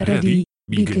Ready,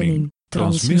 beginning,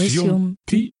 transmission,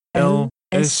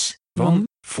 TLS, Wam,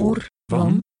 voor,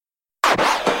 Wam.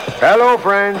 Hello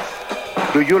friends,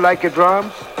 do you like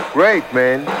drums? Great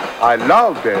man, I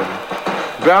love them.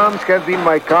 Drums have been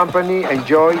my company and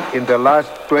joy in the last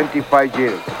 25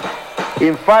 years.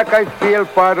 In fact, I feel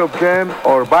part of them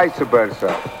or vice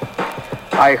versa.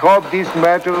 I hope this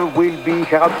matter will be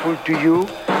helpful to you,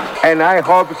 and I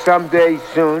hope someday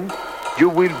soon you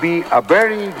will be a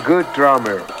very good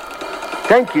drummer.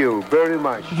 Thank you very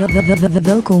much.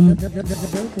 Welcome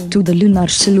to the Lunar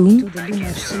Saloon,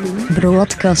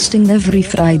 broadcasting every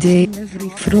Friday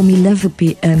from 11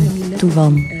 p.m. to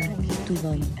 1.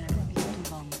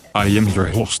 I am your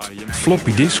host,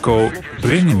 Floppy Disco,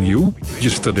 bringing you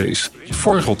yesterday's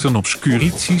forgotten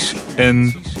obscurities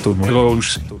and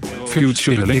tomorrow's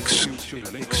future relics.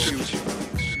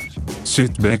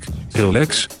 Sit back,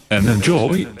 relax and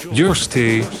enjoy your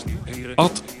stay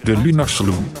at the Lunar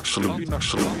Saloon.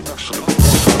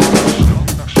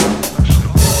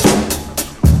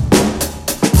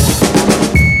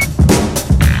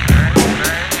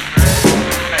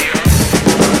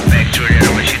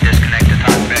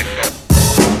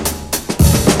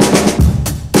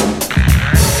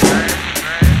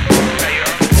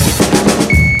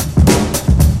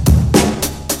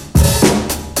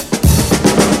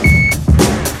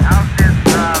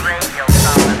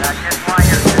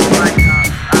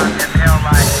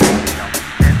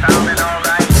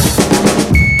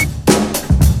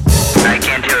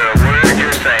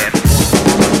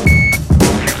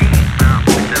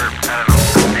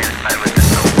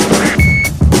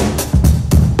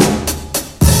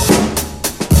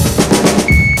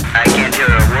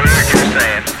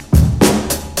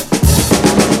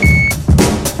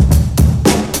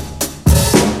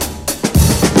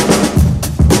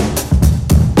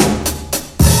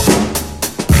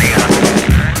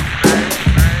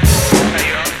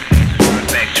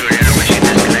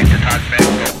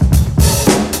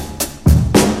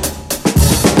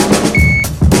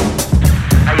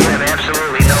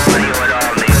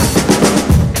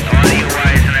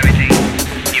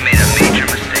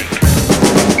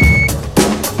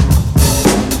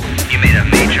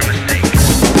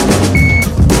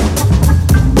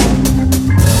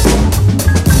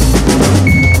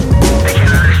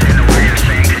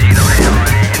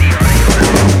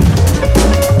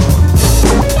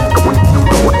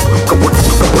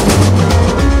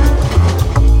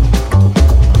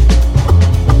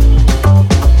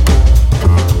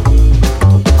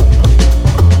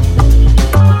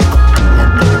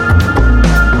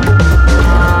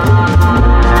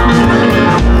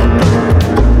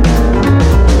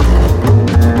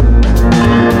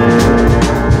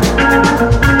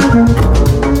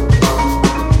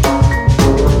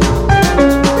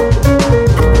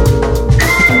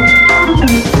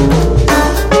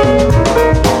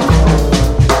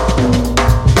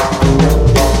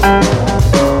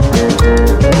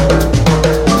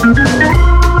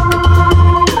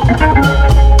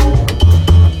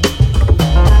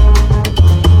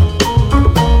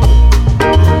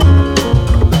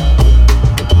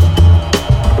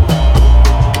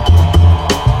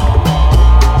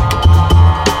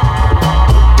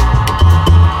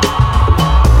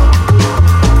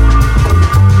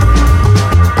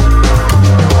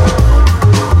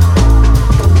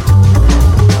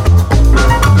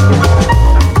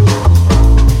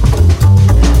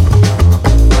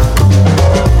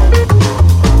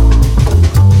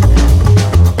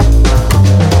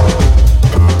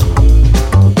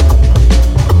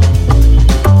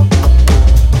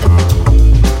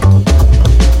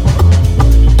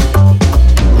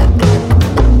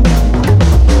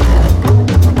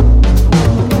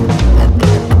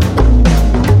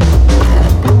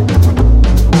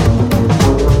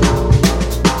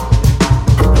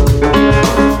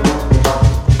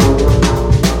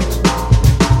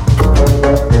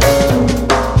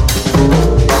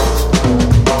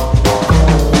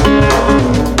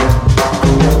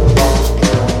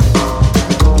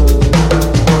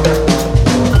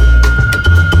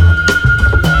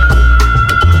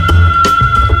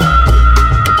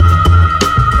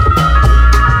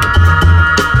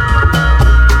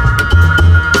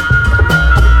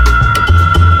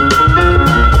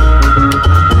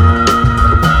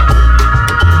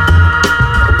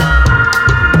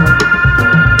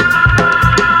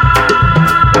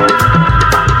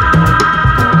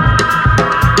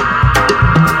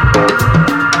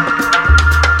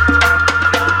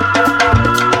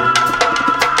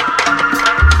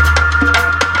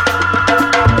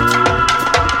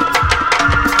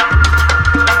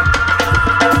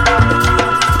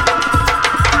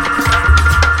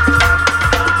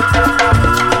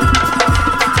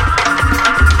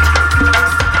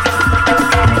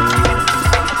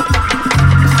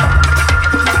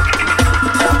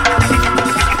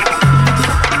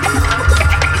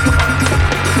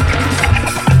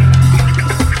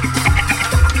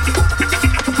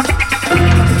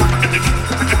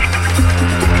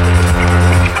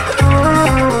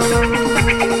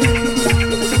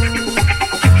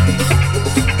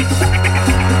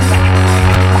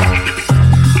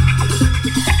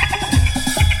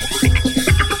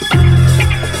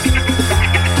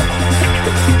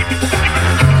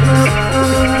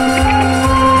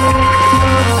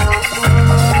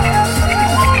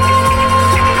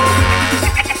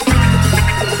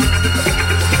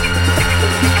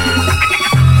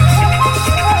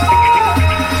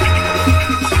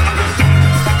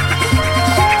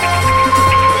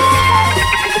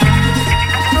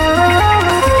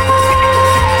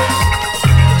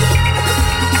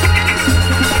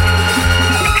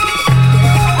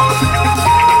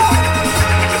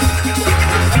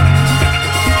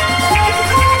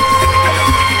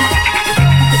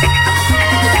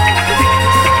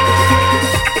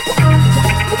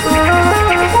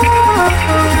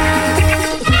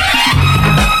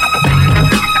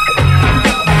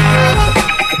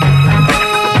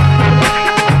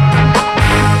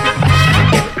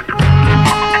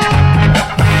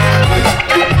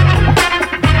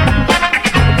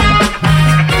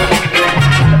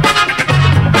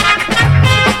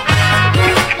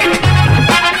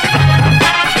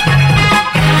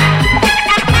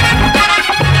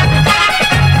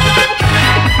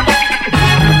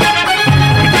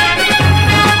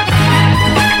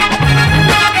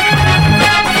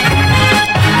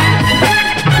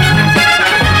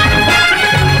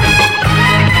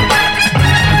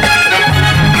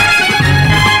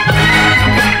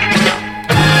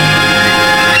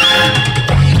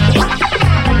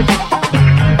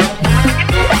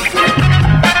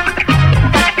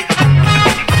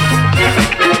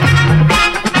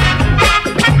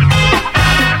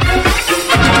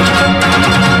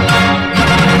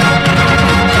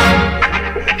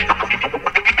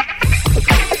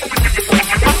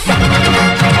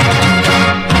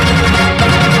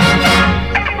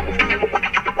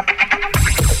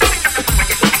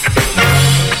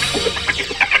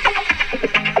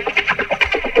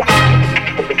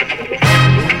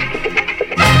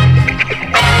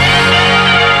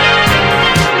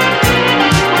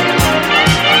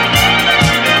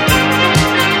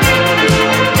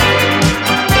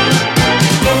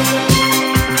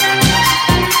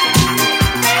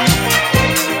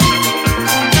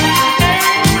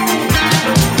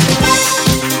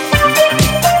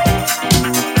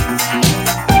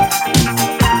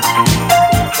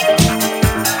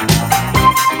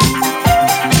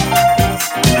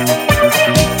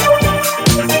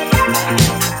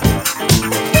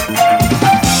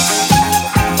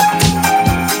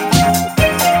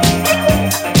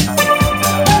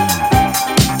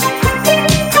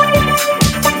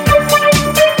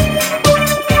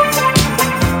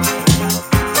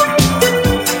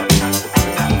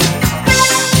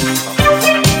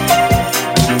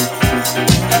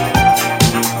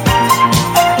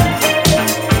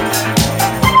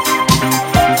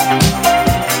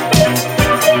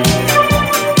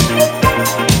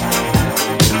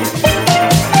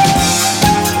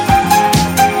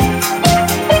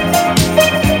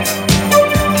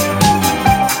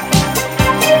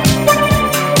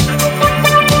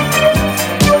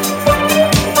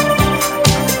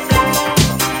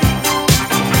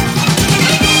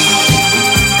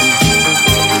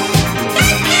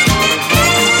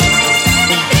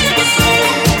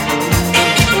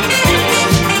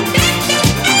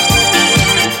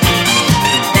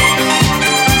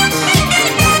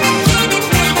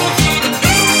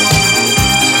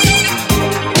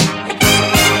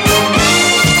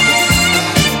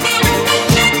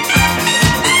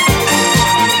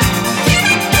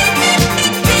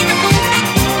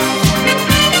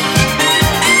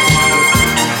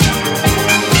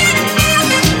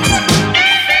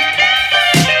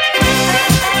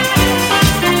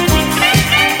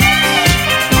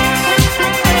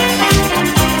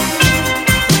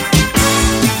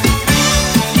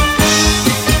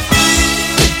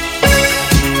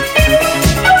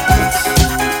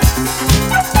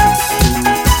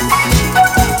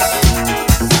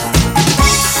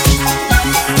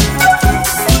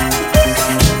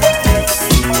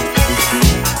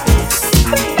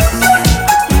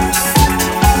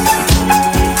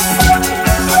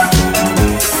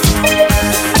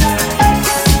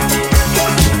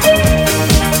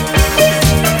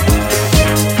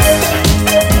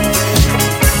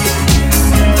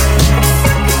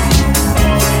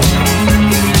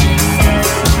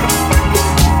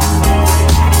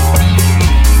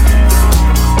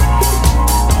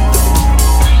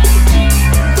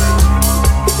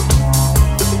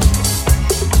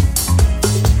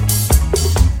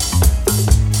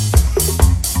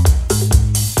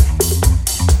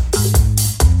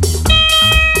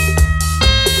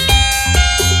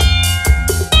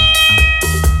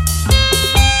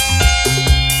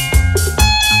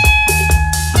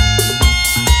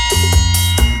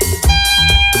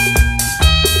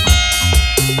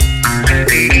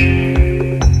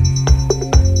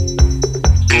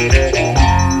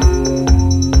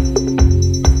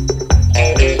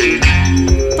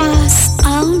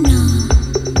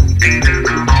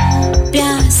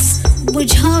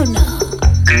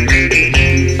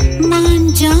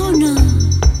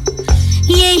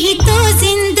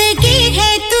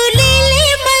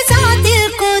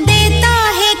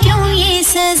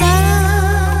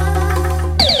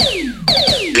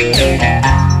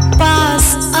 पास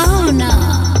आओ ना,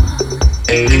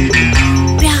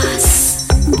 प्यास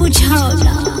बुझाओ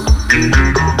ना,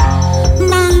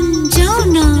 मान जाओ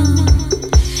ना,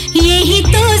 यही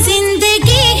तो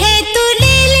जिंदगी है, तू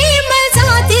ले ले मजा,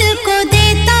 दिल को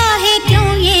देता है क्यों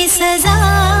ये सजा।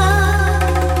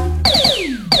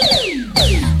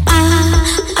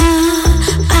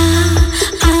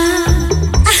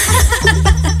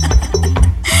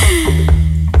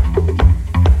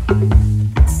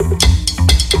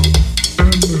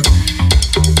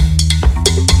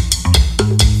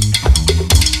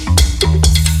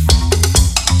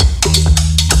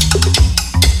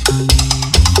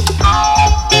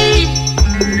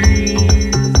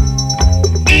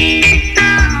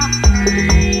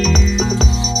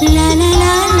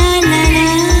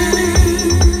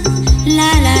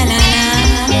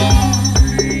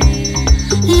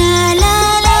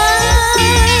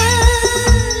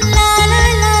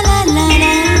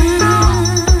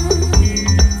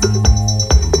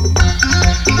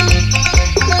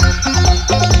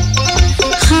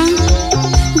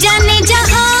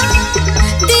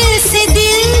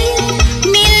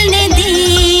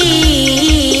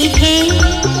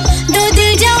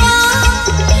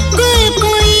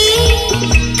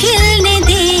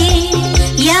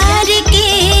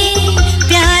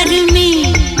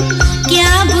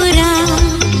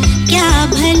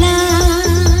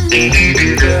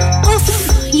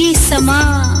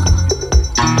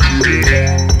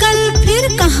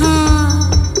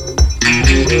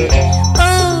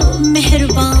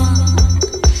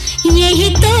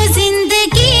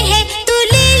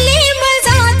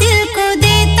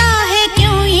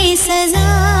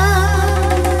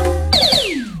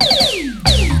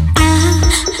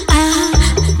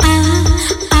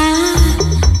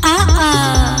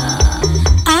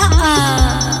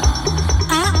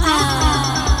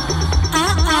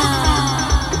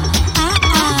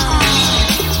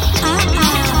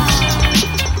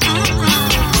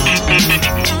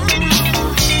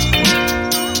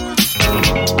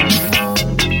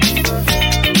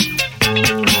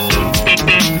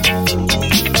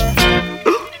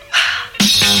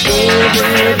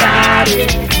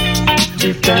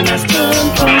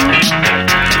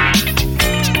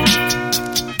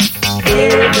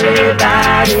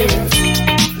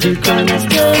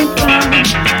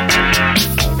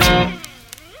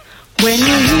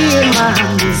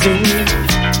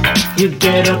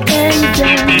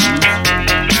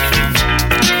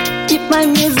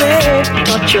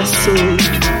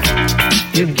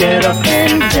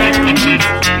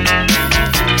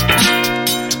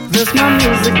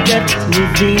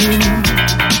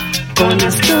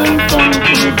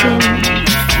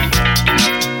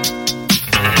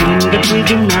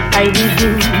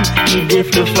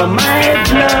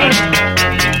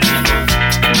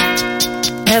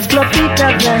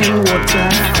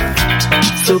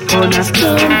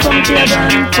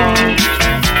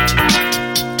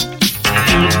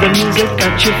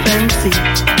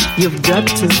 You've got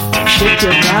to shake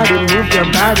your body, move your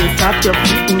body, tap your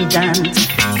feet and dance.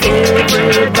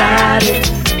 Everybody,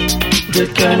 the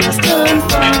Konastone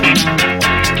Ponk.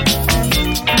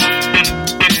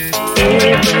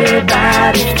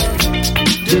 Everybody,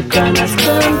 the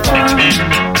Konastone Ponk.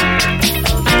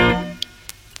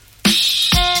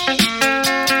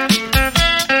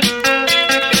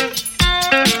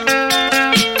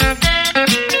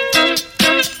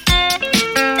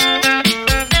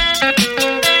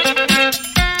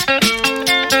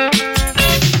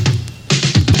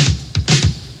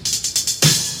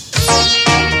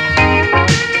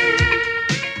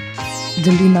 De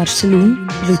Lunar Saloon,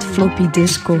 with floppy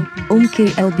disco, on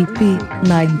KLP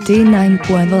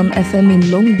 99.1 FM in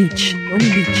Long Beach.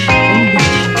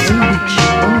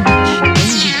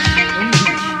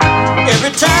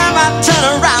 Every time I turn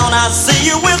around, I see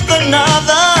you with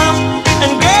another.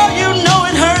 And girl, you know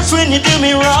it hurts when you do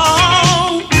me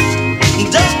wrong.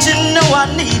 Don't you know I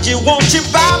need you, want you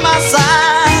by my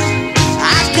side?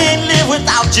 I can't live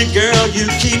without you, girl, you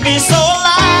keep me so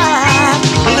alive.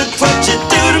 Look what you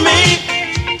do to me.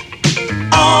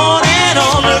 On and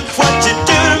on, look what you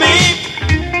do to me.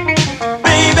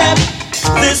 Baby,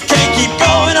 this can't keep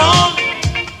going on.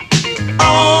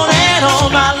 On and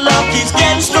on, my love keeps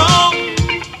getting strong.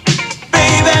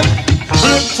 Baby,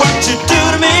 look what you do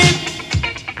to me.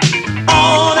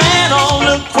 On and on,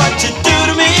 look what you do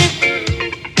to me.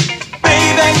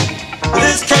 Baby,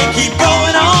 this can't keep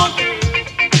going on.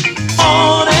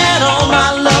 On and on,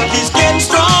 my love keeps getting strong.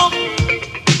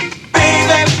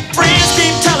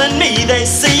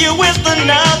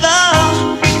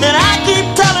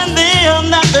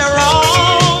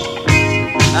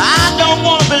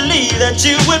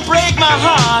 break my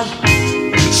heart,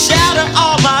 shatter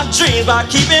all my dreams by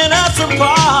keeping us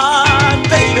apart.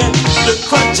 Baby, look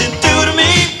what you do to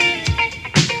me.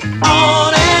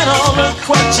 On and on, look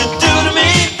what you do to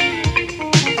me.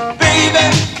 Baby,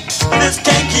 this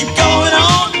can't keep going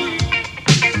on.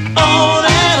 On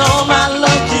and on, my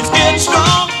love keeps getting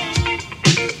strong.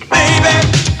 Baby,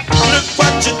 look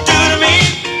what you do to me.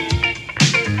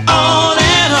 On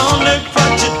and on, look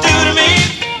what you do to me.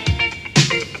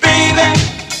 Baby,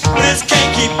 this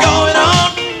can't keep going on.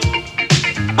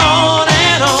 On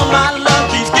and on, my love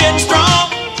keeps getting strong.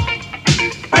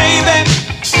 Baby,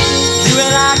 you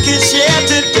and I could share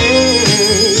today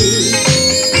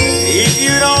if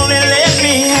you'd only let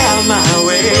me have my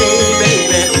way,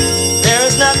 baby. There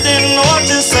is nothing more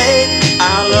to say.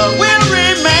 Our love will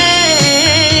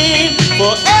remain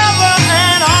forever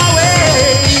and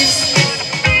always.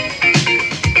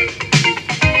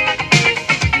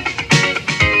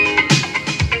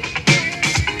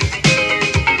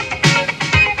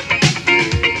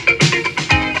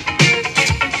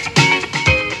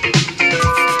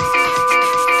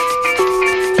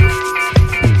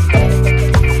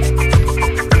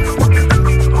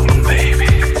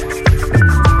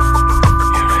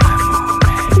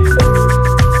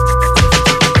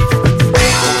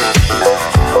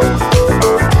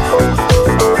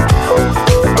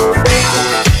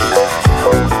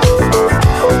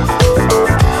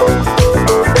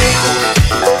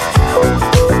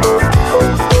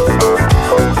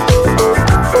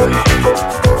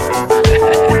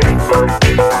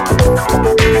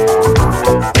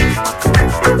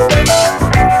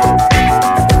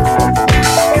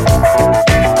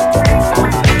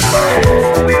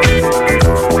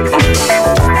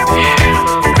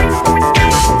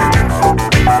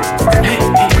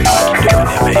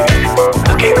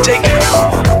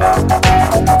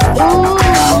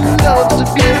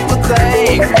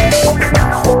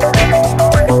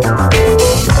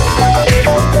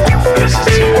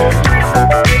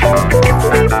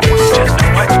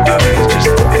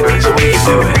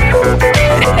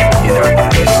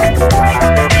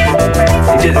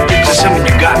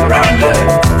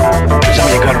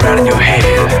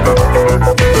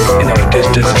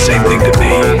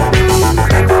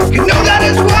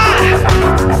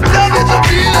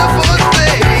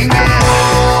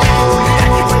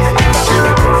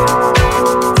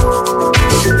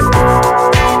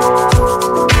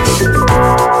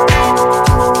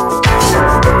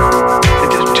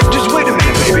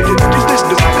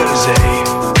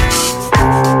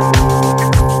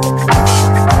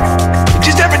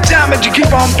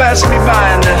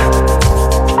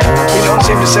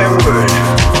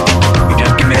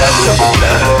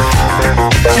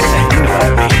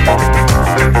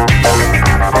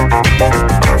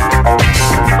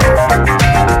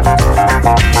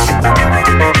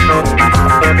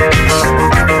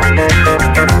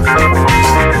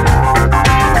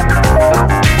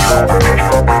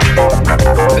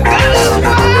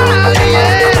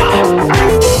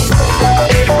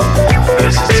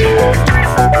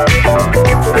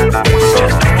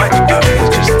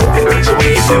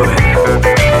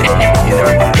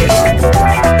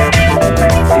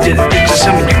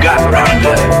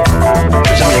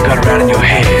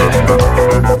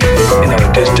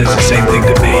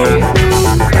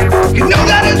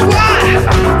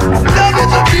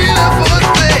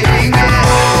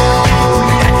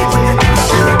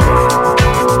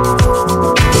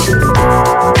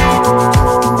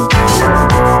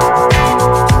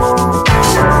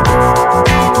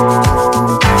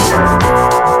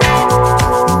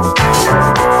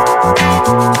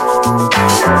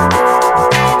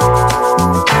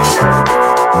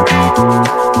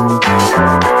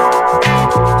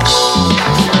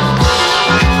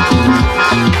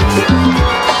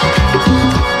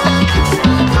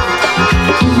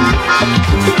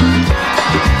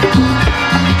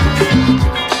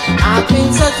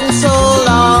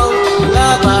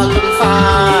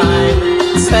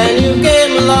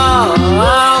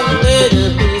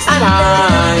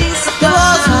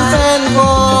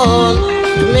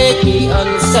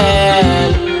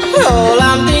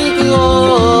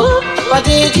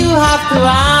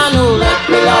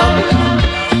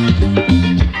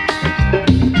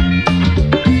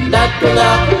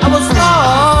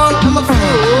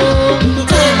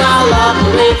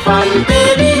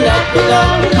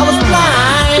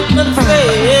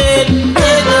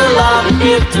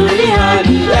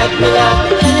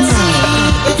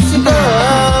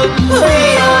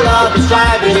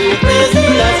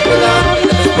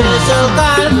 Special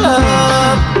kind of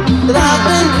love that I've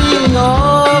been dreaming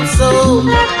of. So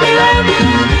let me love you.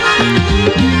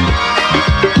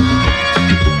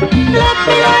 Let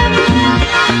me love you.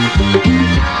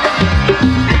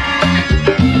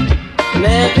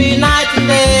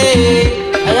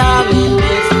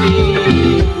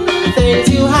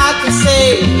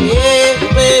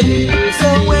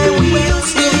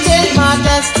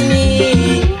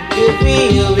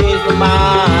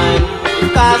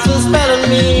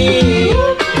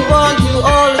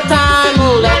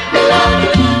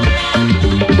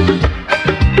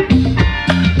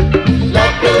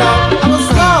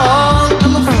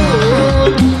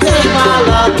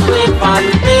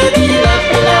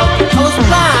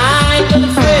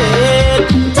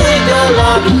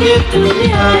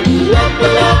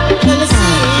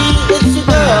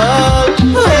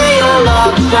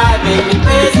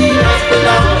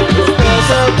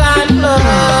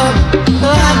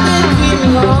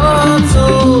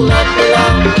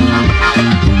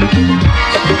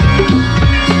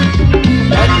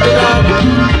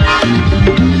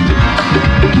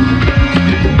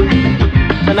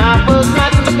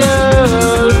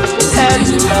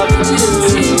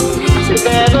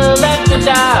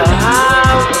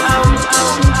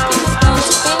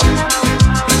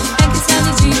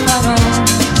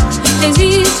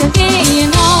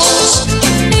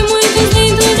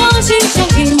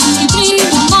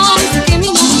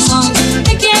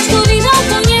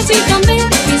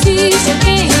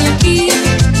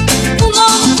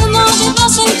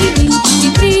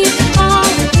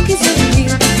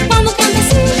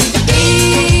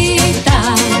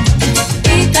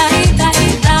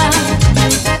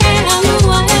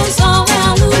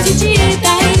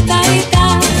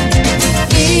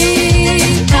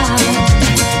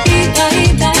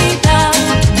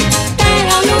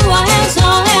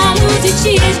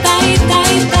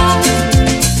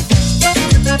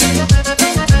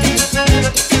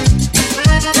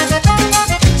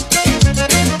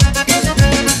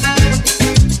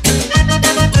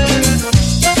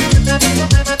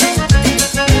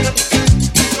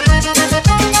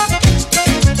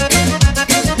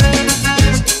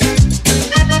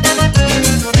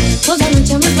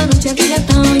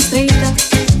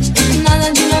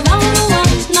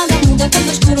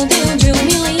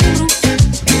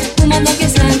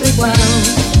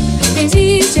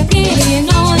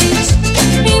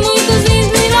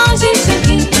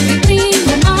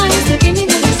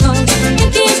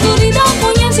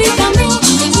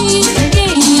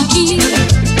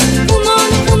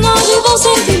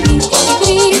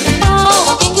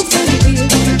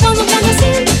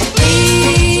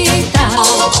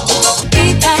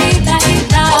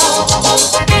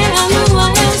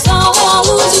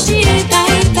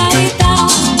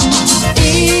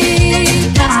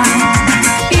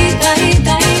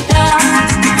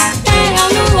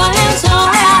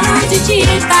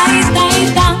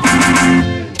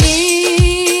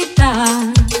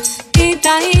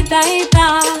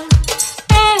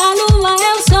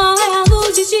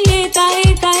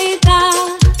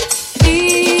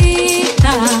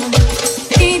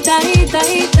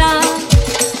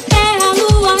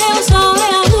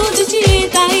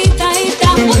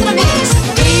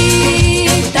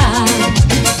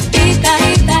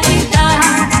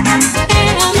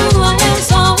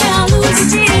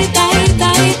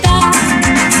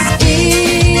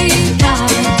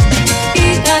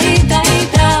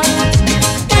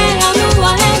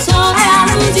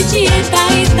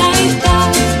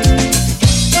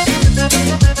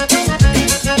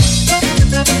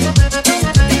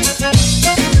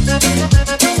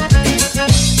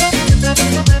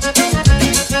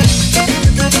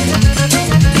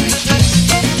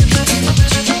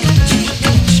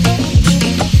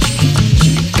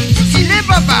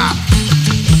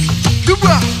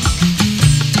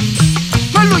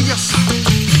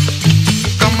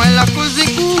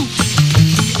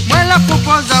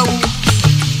 yaou.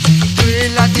 Tu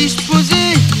l'as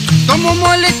disposé, ton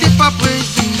moment n'était pas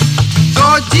présent.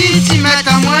 Sorti, tu mets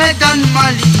à moi dans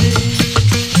ma l'idée.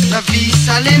 La vie,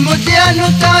 ça les moderne,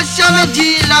 autant jamais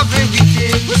dit la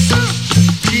vérité.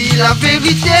 Dis la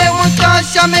vérité, autant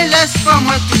jamais laisse pas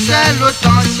moi tout seul,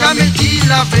 autant jamais dit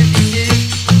la vérité.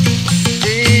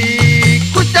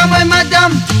 Écoute à moi,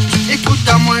 madame, écoute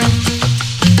à moi.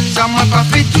 Ça m'a pas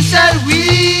fait tout seul,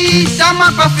 oui, ça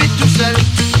m'a pas fait tout seul.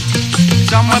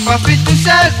 Ça m'a pas fait tout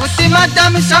seul, côté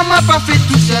madame, ça m'a pas fait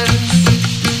tout seul.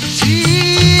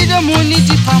 Si le monde n'y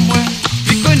dit pas moi,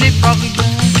 tu connais pas rien.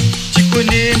 Tu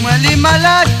connais moi les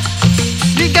malades,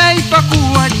 les gars ils pas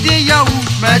courant des yaou.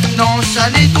 Maintenant ça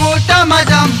l'est trop tard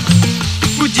madame,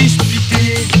 pour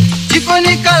disputer. Tu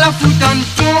connais qu'à la foute en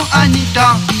ton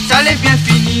Anita, ça l'est bien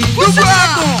fini. Pourquoi?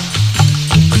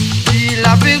 Dis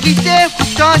la vérité,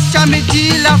 pourtant jamais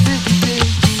dit la vérité.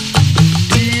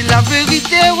 Dis la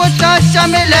vérité, autant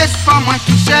jamais laisse pas moi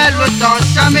tout seul, autant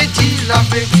jamais dit la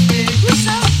vérité.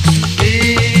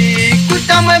 Écoute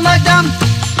à moi madame,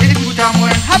 écoute à moi,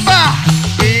 haba.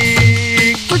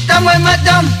 Écoute à moi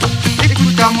madame,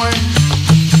 écoute à moi.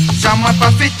 Ça m'a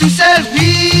pas fait tout seul,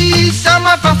 oui, ça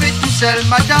m'a pas fait tout seul,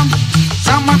 madame.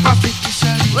 Ça m'a pas fait tout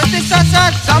seul, ouais c'est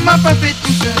ça m'a pas fait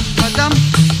tout seul, madame.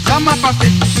 Ça m'a pas fait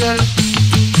tout seul.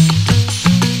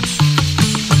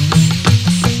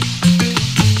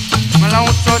 Voilà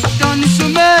on sort dans le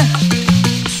sommet.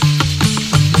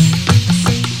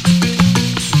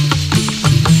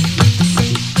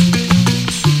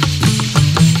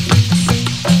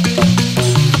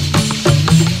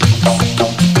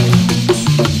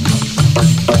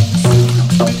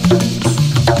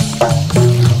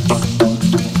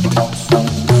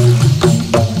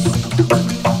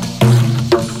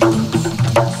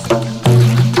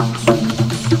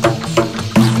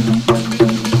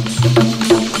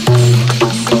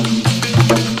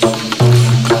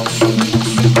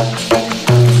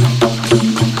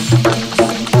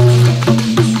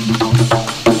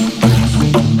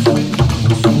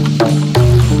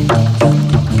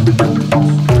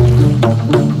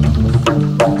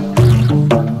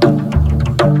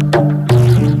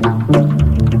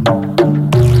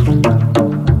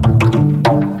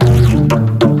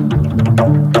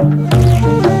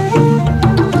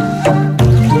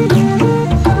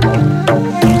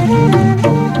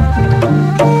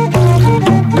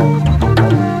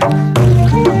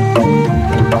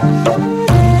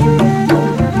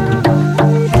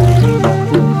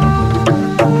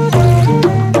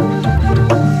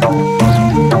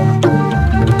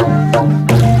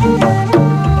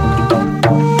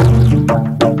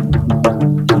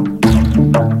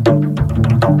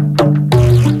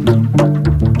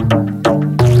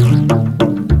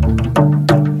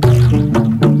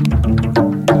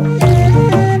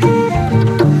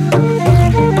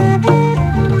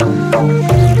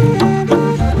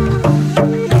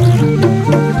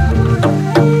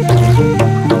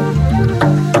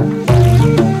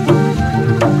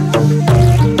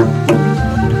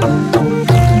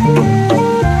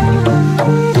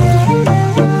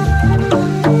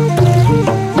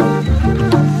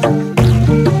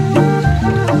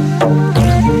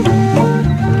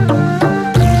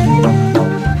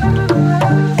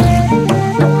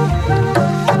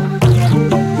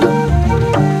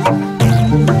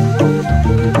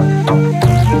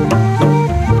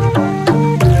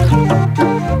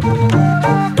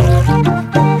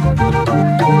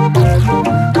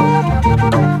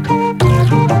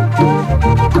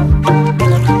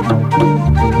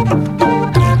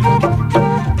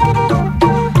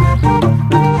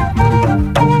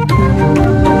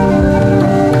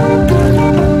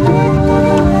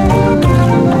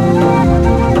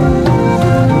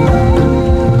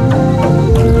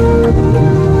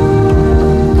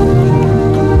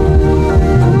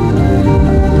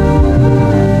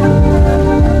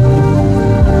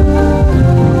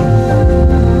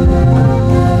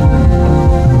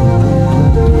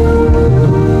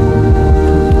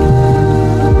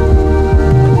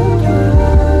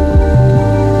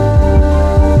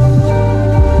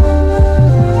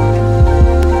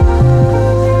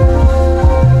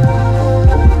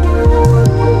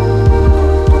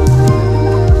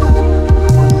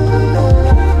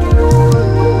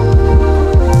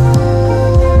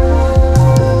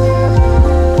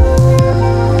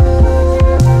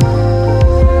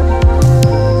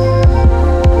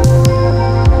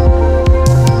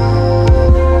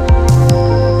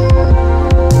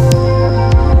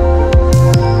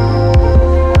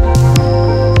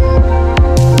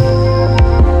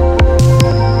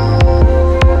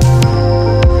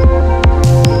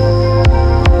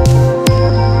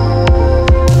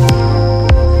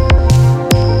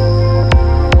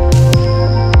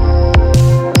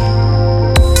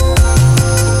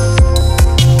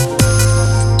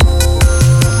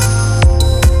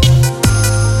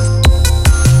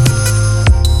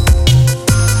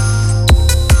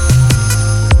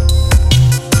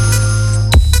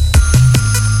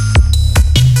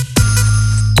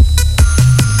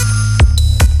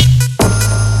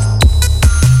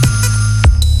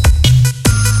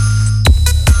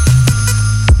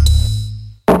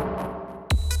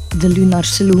 The Lunar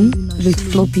Saloon,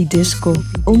 with floppy disco,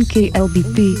 on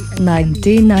KLBP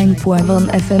 99.1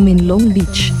 FM in Long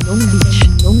Beach, Long Beach,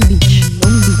 Long Beach,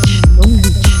 Long Beach, Long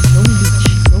Beach, Long Beach,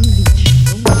 Long Beach, Long Beach.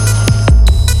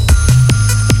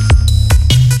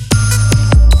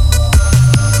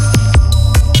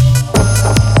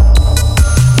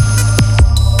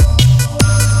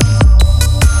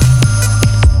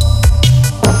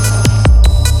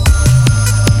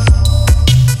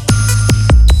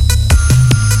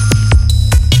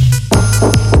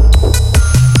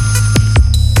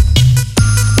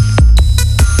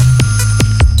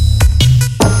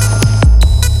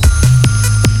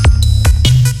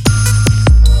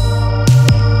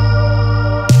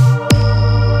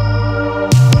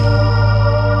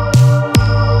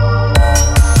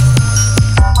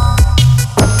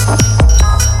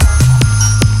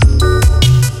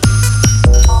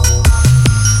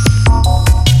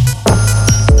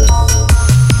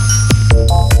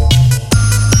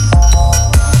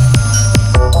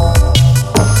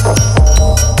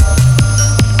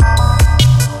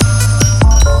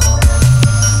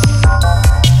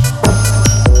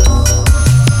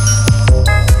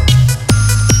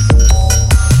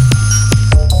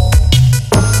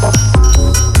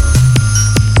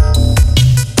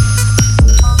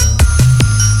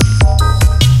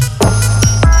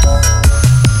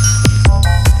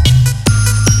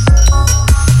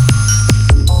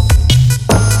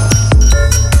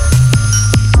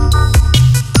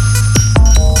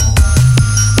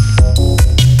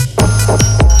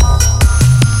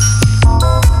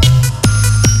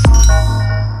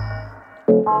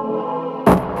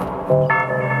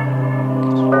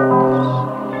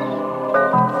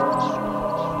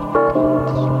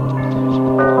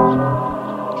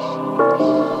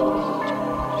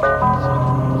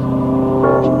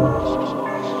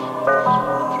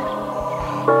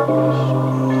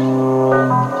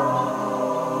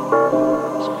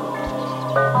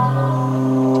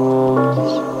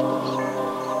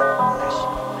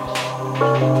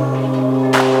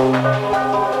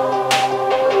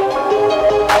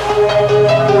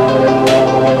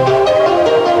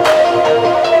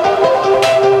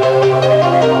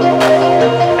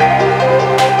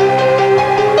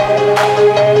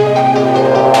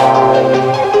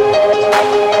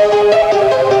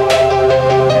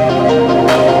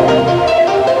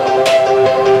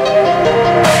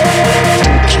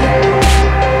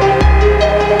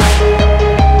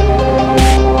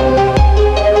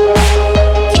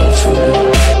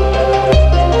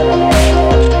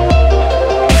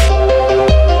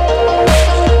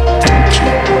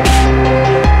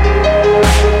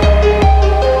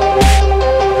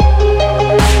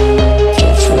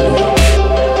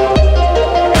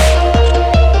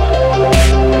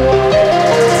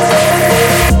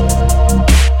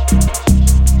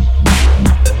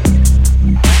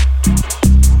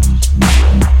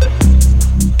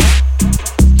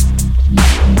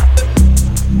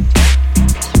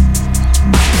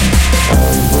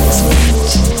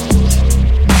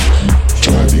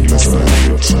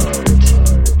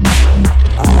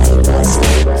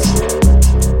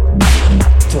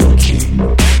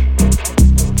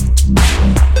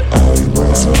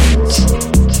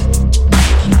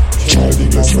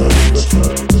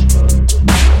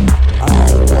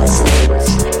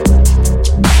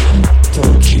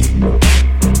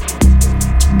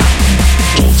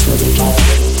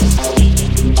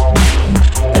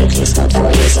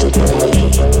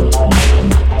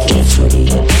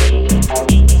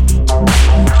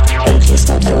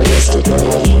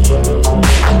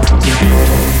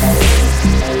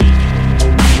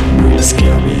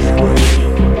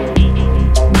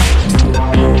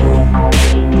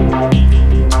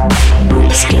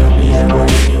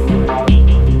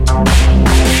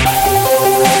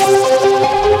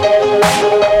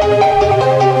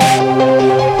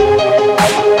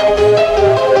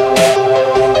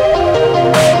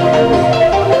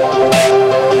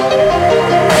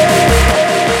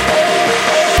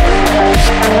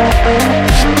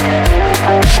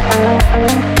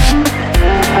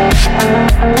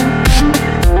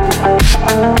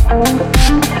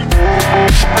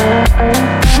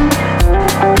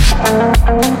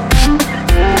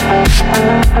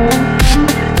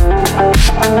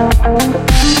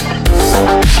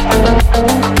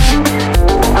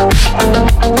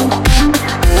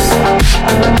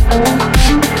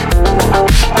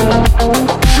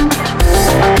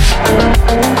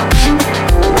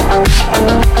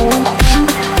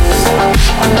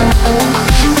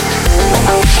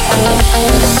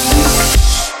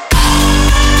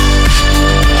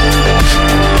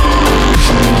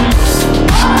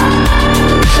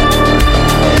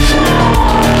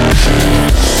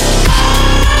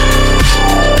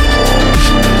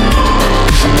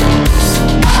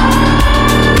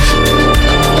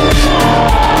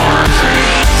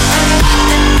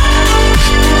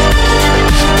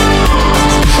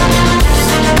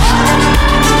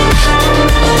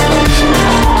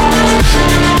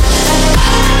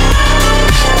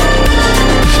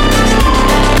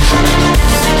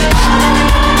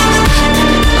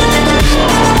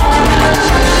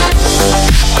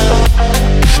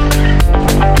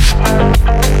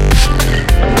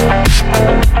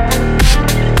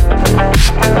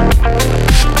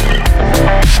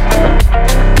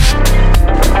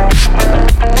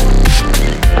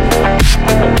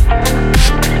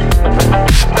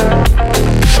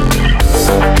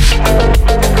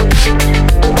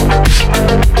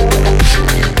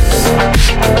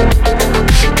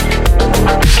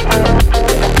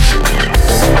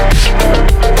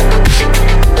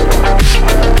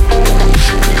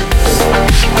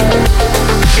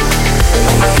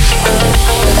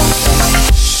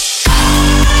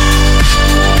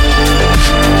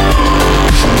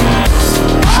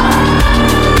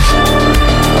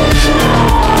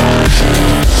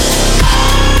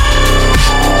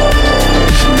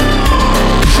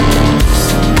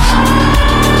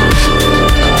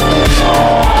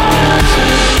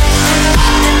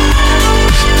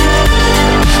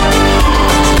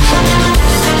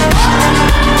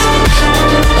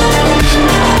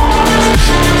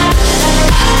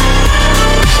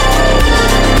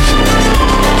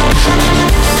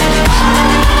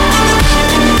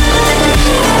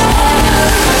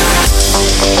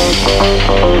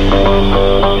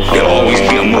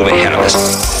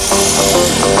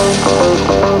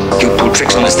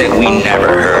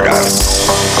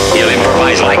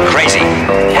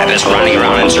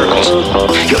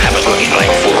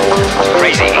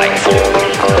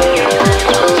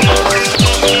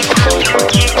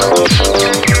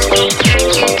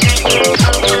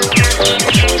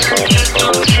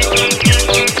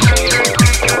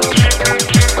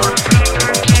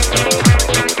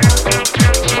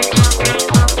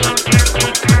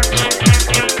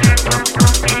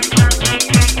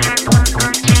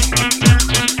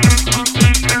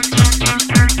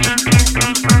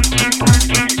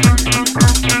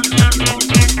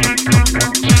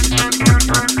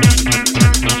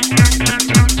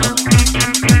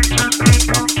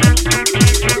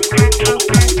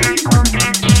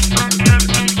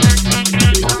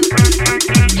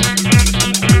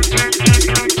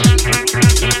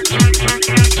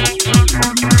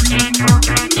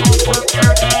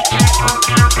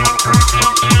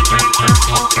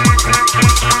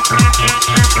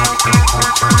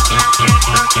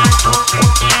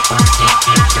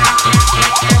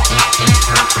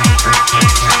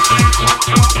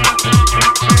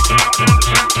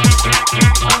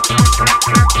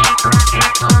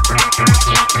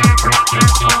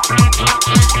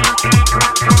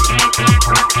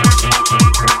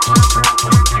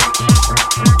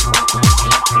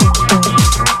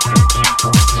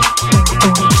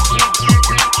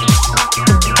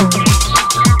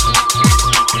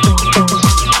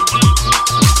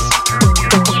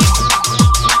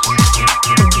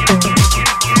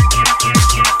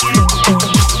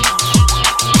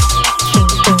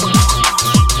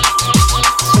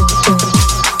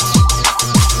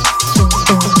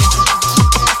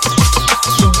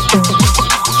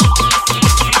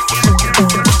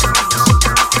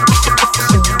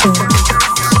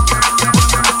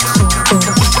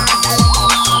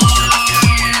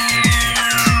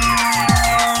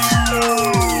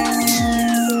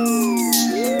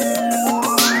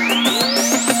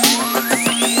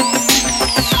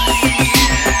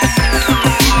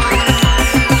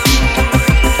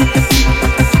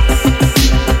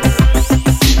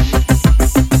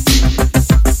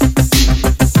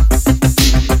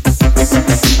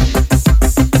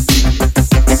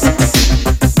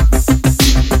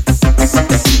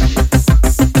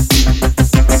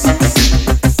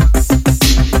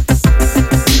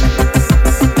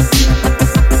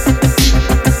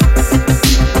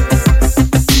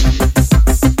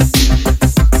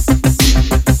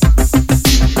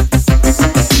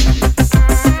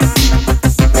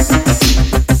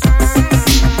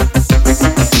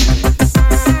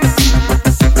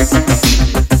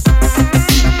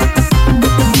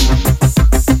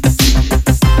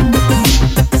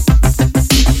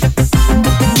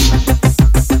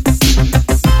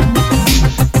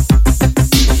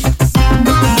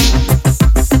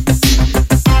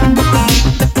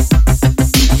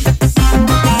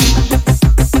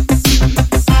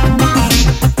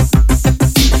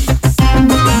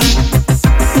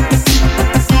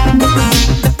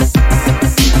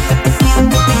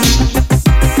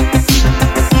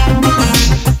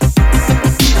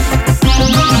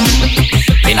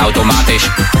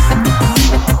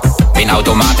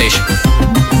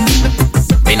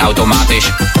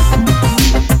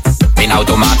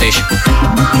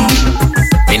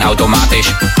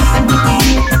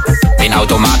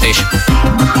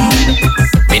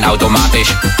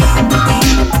 automatisch.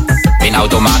 Bin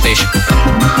automatisch.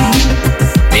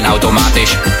 Bin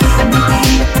automatisch.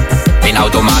 Bin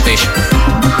automatisch.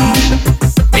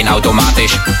 Bin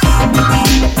automatisch.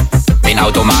 Bin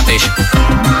automatisch.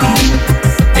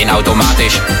 Bin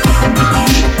automatisch.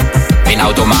 Bin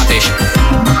automatisch.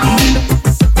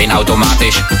 Bin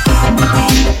automatisch.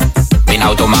 Bin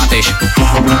automatisch.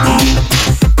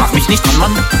 Mach mich nicht an,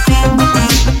 Mann.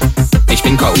 Ich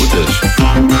bin chaotisch.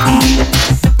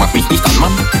 Mach mich nicht an,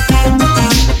 Mann.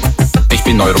 Ich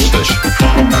bin neurotisch.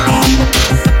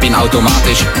 Bin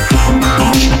automatisch.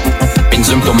 Bin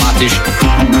symptomatisch.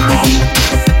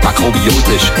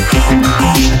 Makrobiotisch.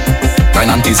 Rein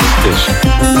antiseptisch.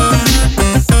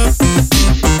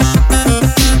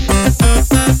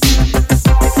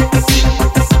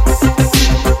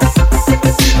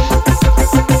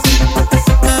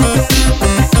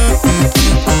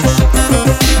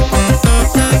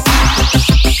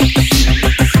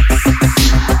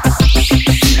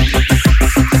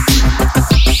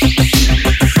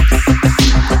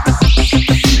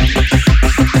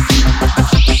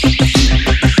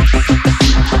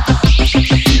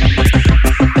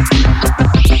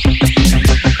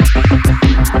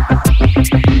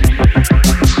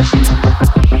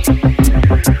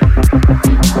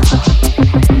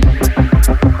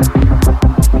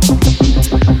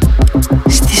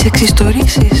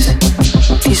 Εξιστορήσεις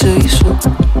τη ζωή σου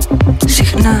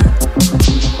συχνά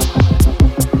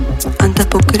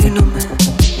ανταποκρίνομαι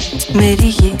με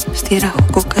ρίγη στη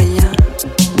ραχοκοκαλιά.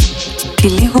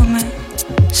 Τυλίγομαι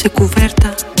σε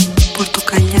κουβέρτα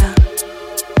πορτοκαλιά.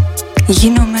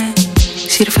 Γίνομαι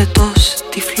συρφετός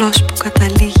τυφλός που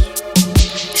καταλήγει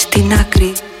στην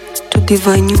άκρη του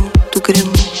ντιβανιού του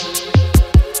γκρεμού,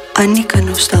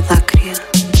 ανίκανος στα δάκρυα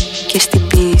και στην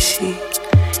ποίηση,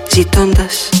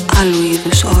 ζητώντας άλλου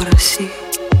είδους όραση.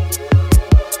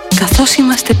 Καθώς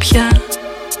είμαστε πια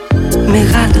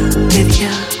μεγάλα παιδιά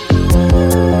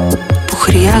που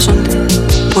χρειάζονται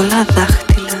πολλά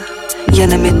δάχτυλα για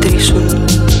να μετρήσουν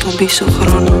τον πίσω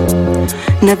χρόνο,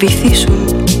 να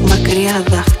βυθίσουν μακριά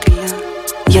δάχτυλα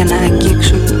για να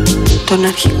αγγίξουν τον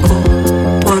αρχικό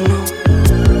πόνο,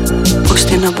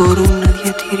 ώστε να μπορούν να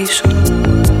διατηρήσουν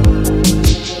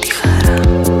τη χαρά.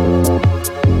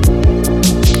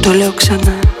 Το λέω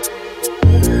ξανά.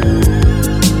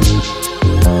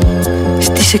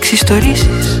 Στις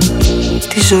εξιστορήσεις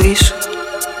της ζωής σου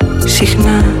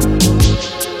συχνά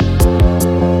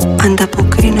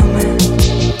ανταποκρίνομαι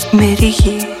με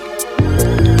ρίγη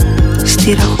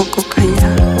στη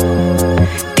ραχοκοκαλιά.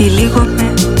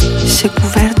 Τυλίγομαι σε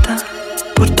κουβέρτα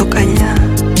πορτοκαλιά.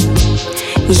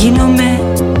 Γίνομαι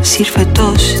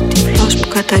συρφετός τυφλός που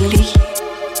καταλήγει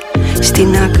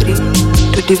στην άκρη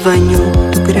του ντιβανιού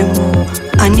του γκρεμού,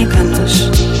 ανίκανος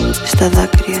στα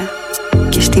δάκρυα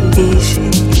και στην ποίηση,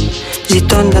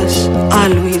 ζητώντας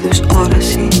άλλου είδους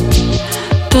όραση.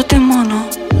 Τότε μόνο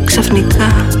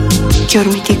ξαφνικά και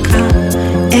ορμητικά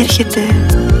έρχεται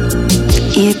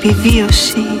η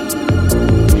επιβίωση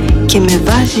και με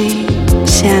βάζει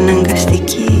σε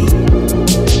αναγκαστική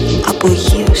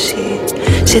απογείωση,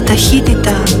 σε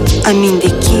ταχύτητα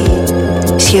αμυντική,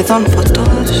 σχεδόν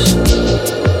φωτός.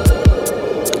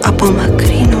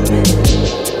 Απομακρύνομαι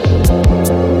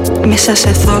μέσα σε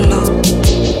θόλο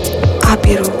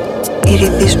άπειρου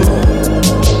ηριδισμού.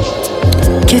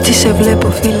 Κι έτσι σε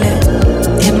βλέπω, φίλε,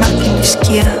 εμάθημη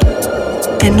σκιά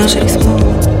ενός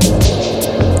ρυθμού.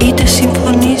 Είτε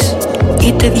συμφωνείς,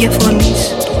 είτε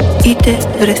διαφωνείς, είτε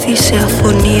βρεθείς σε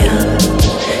αφωνία,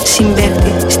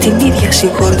 συμπέχτη στην ίδια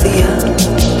συγχορδία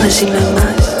μαζί με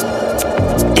μας,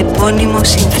 επώνυμο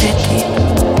συνθέτη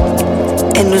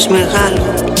ενός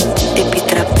μεγάλου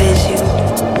επιτραπέζιου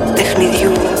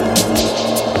παιχνιδιού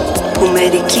που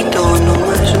μερικοί το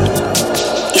ονομάζουν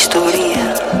ιστορία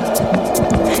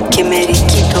και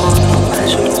μερικοί το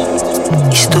ονομάζουν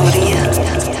ιστορία.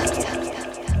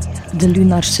 The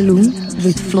Lunar Saloon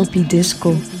with floppy disco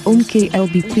on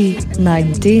KLBP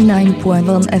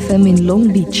 99.1 FM in Long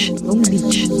Beach. Long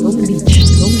Beach, Long Beach,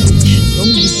 Long Beach,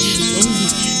 Long Beach, Long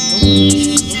Beach, Long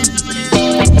Beach.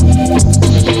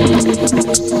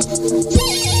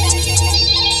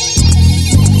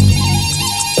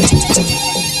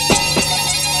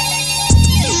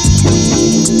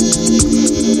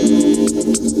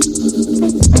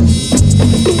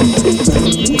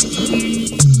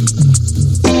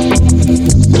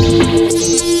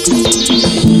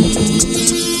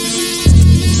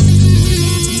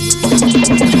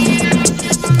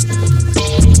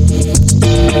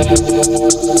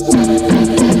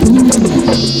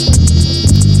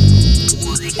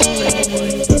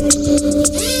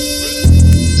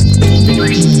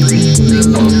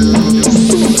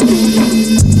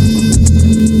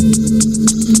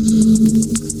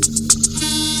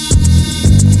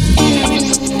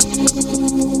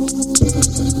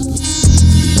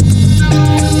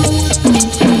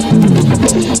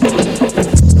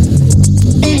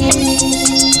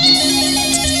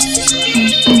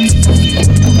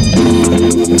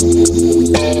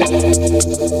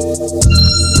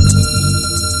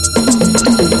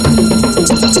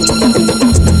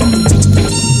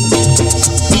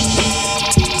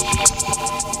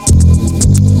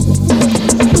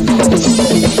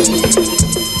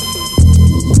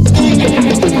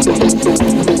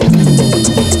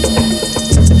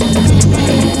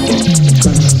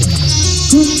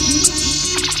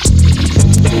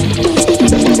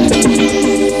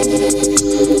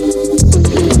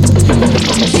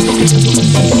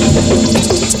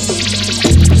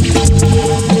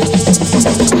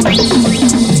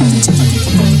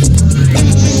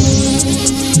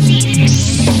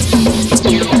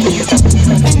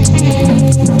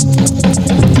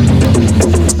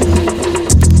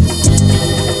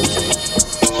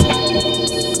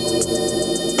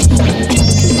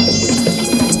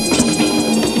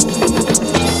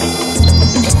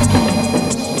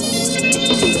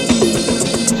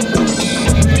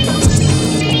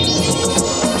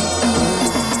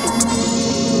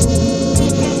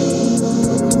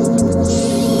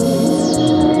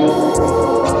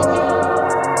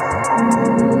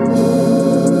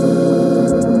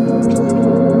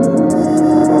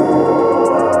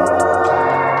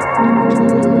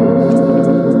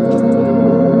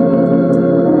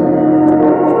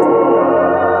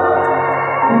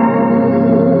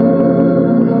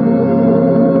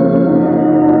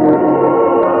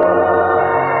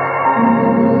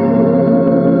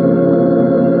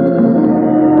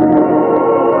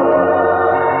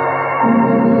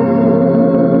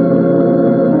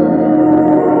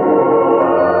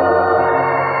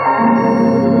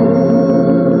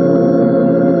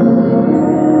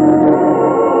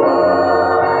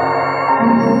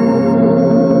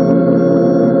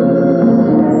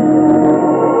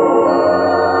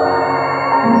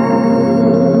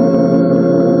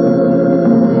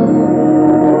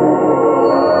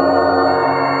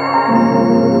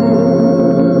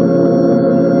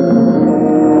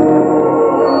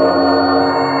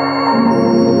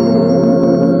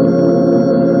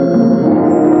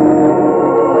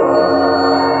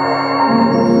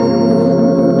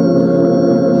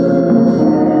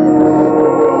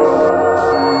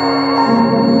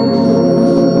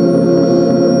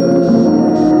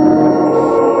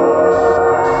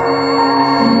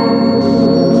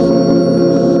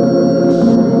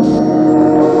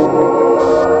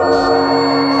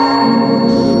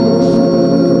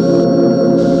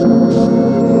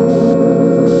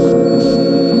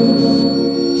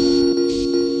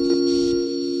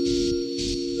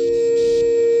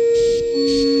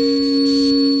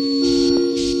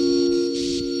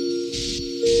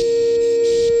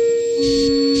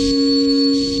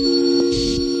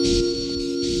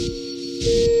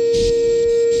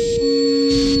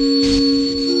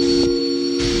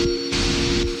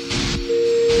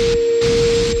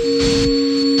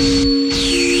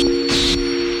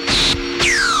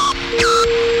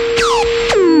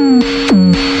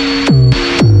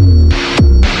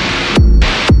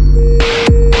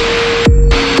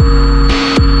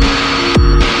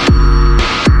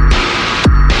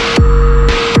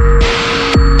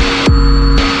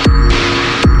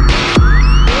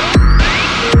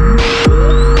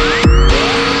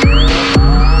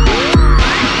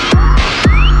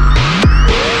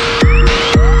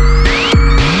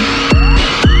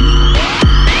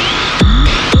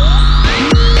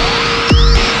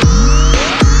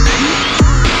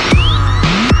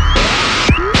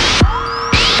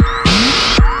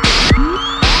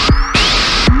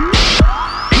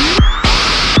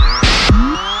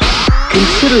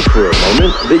 Consider for a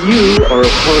moment that you are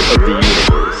a part of the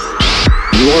universe.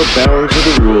 You are bound to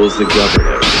the rules that govern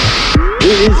it.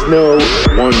 There is no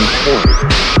one point,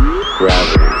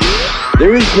 gravity.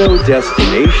 There is no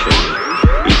destination,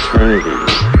 eternity.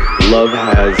 Love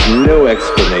has no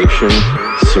explanation,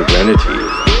 serenity.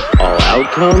 All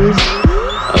outcomes,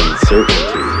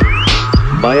 uncertainty.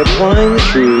 By applying the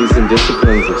truths and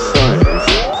disciplines of science,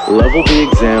 love will be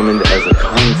examined as a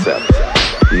concept,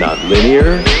 not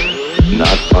linear,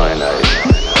 not finite.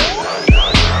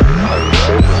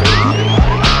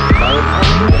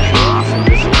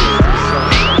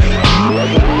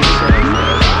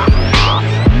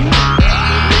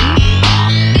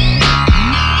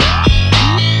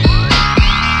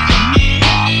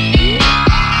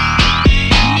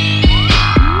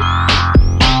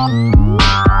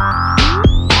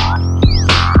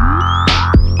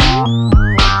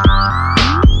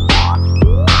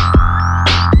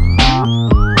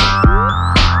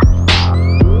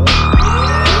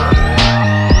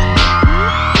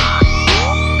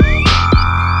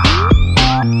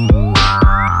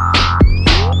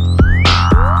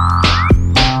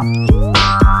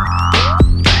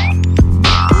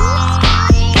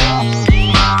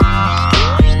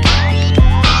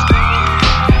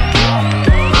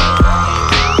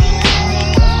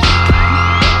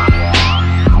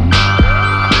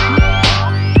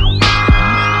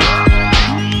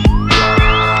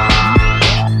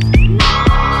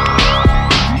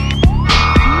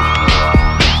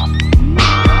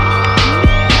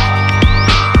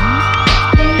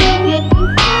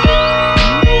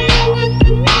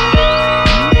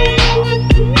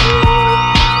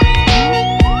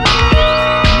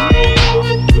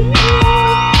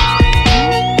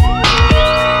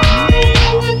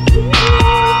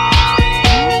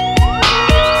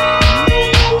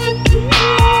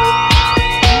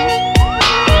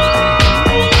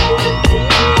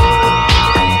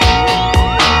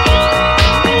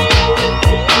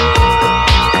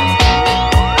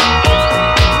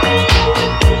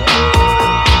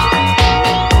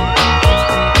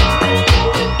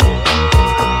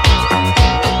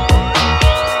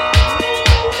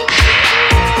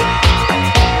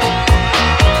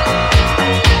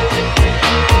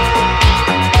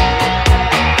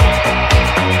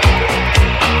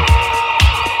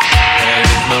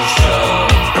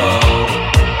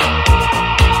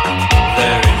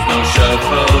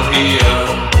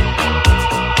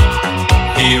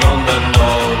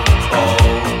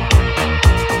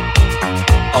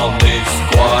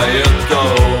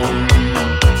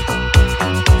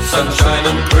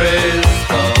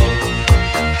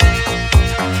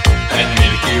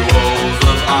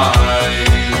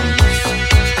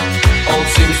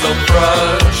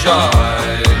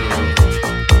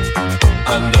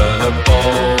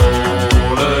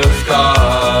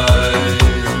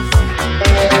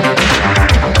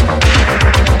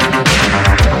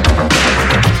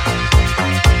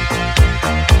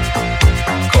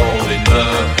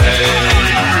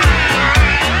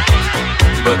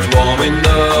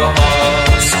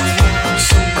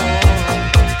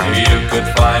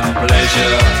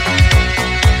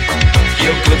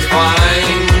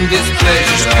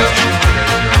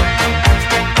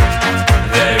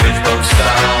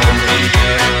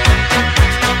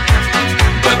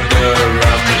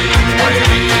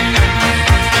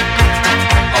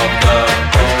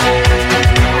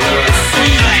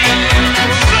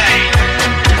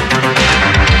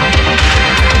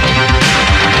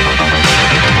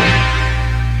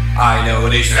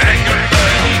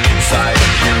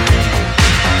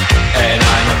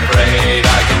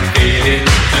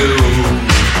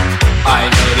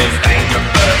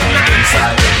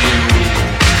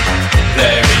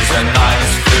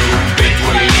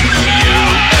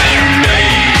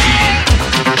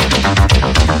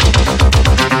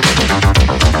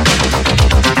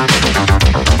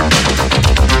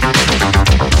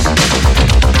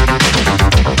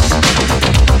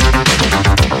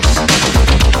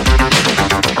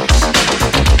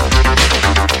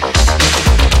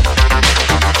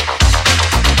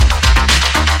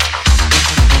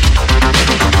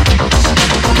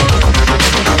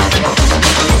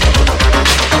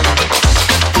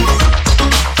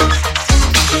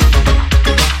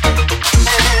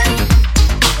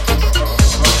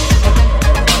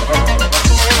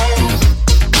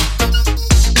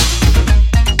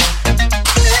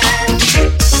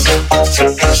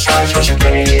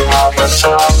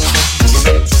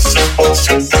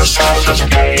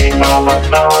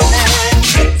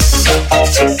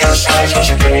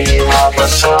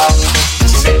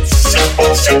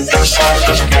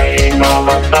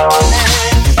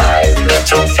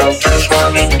 Little filters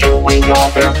running, doing all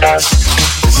their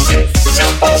best.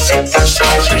 Simple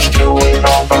synthesizers doing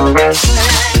all the rest.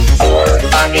 4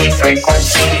 funny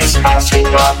frequencies passing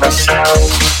on the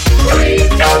sound. 3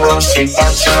 narrow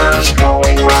sequencers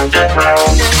going round and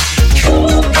round.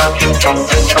 2 vacuum tone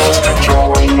controls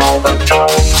controlling all the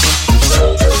tones.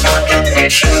 So there's not an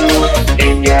issue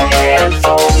in your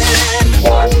headphones.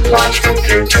 1 large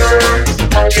computer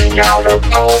punching out a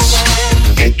pulse.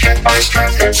 It can buy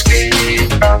strength and speed,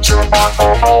 bounce your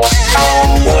baffle holes.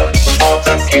 1 small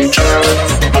computer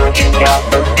working out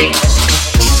the beat.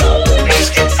 So the bass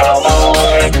can follow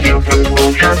and you can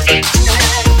move your feet.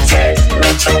 10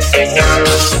 little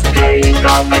fingers playing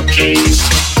on the keys.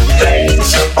 Playing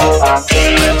simple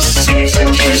octaves, C's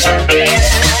and G's and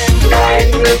B's.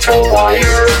 9 little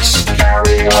wires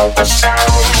carry all the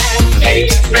sound. 8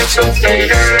 little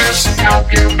faders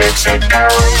help you mix it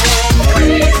down.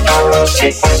 3 narrow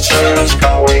sequencers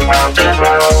going round and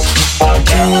round. 1,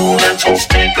 2 little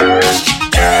speakers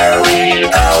carry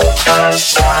out the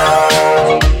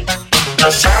sound.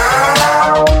 The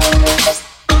sound.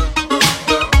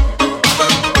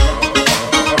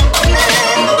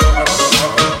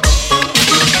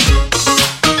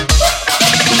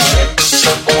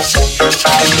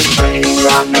 Synthesizers playing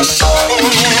on the song.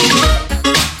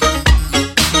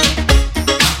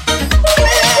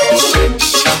 6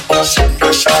 simple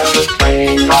synthesizers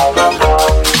playing all along.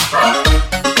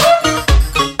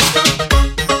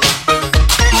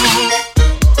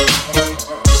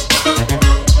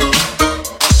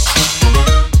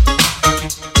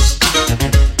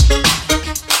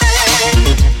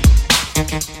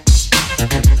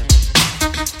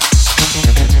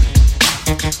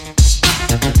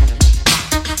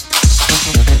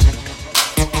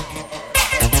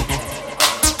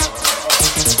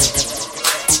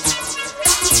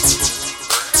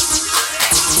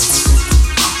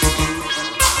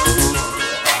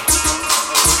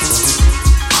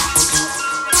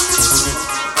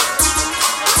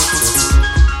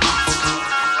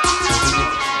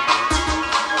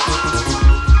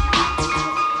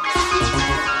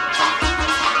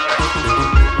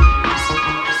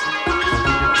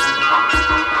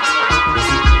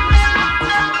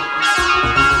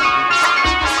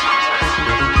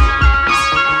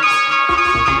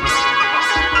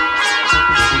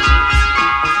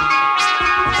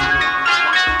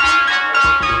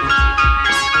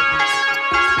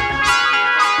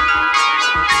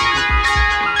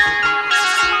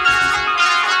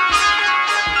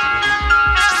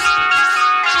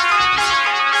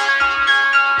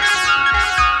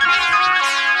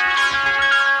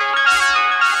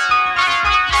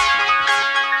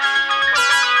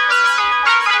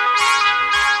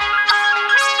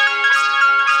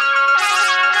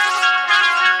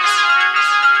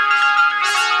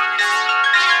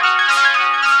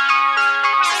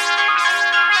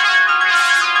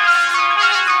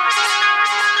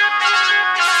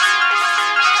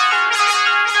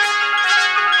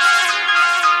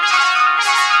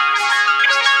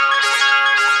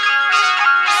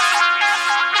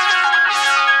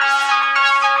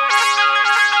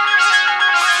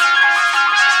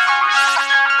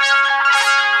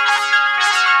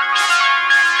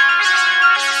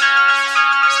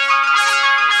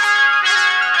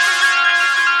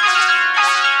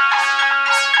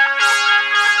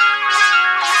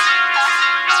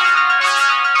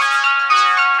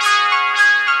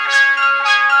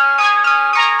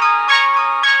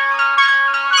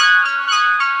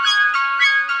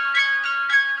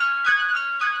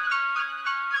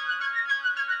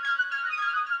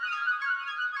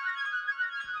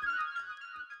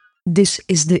 This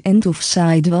is the end of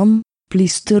side 1,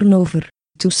 please turn over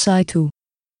to side 2.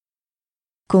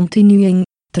 Continuing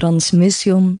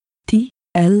transmission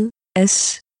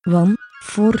TLS1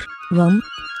 for 1.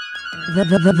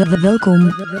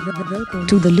 Welcome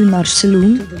to the Lunar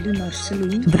Saloon,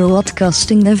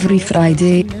 broadcasting every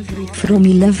Friday from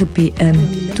 11 p.m.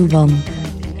 to 1.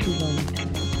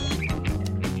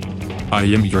 I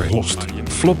am your host,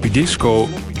 Floppy Disco,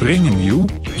 bringing you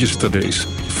yesterday's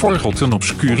forgotten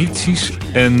obscurities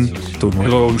and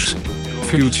tomorrow's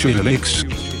future licks.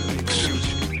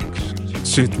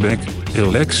 Sit back,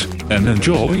 relax and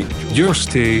enjoy your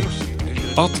stay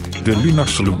at the Lunar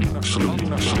Saloon.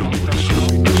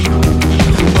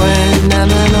 When I'm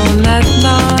alone at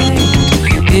night,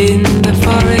 in the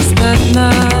forest at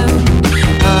night,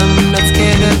 I'm not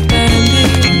scared of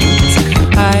bandits,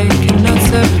 I cannot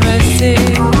suppress it.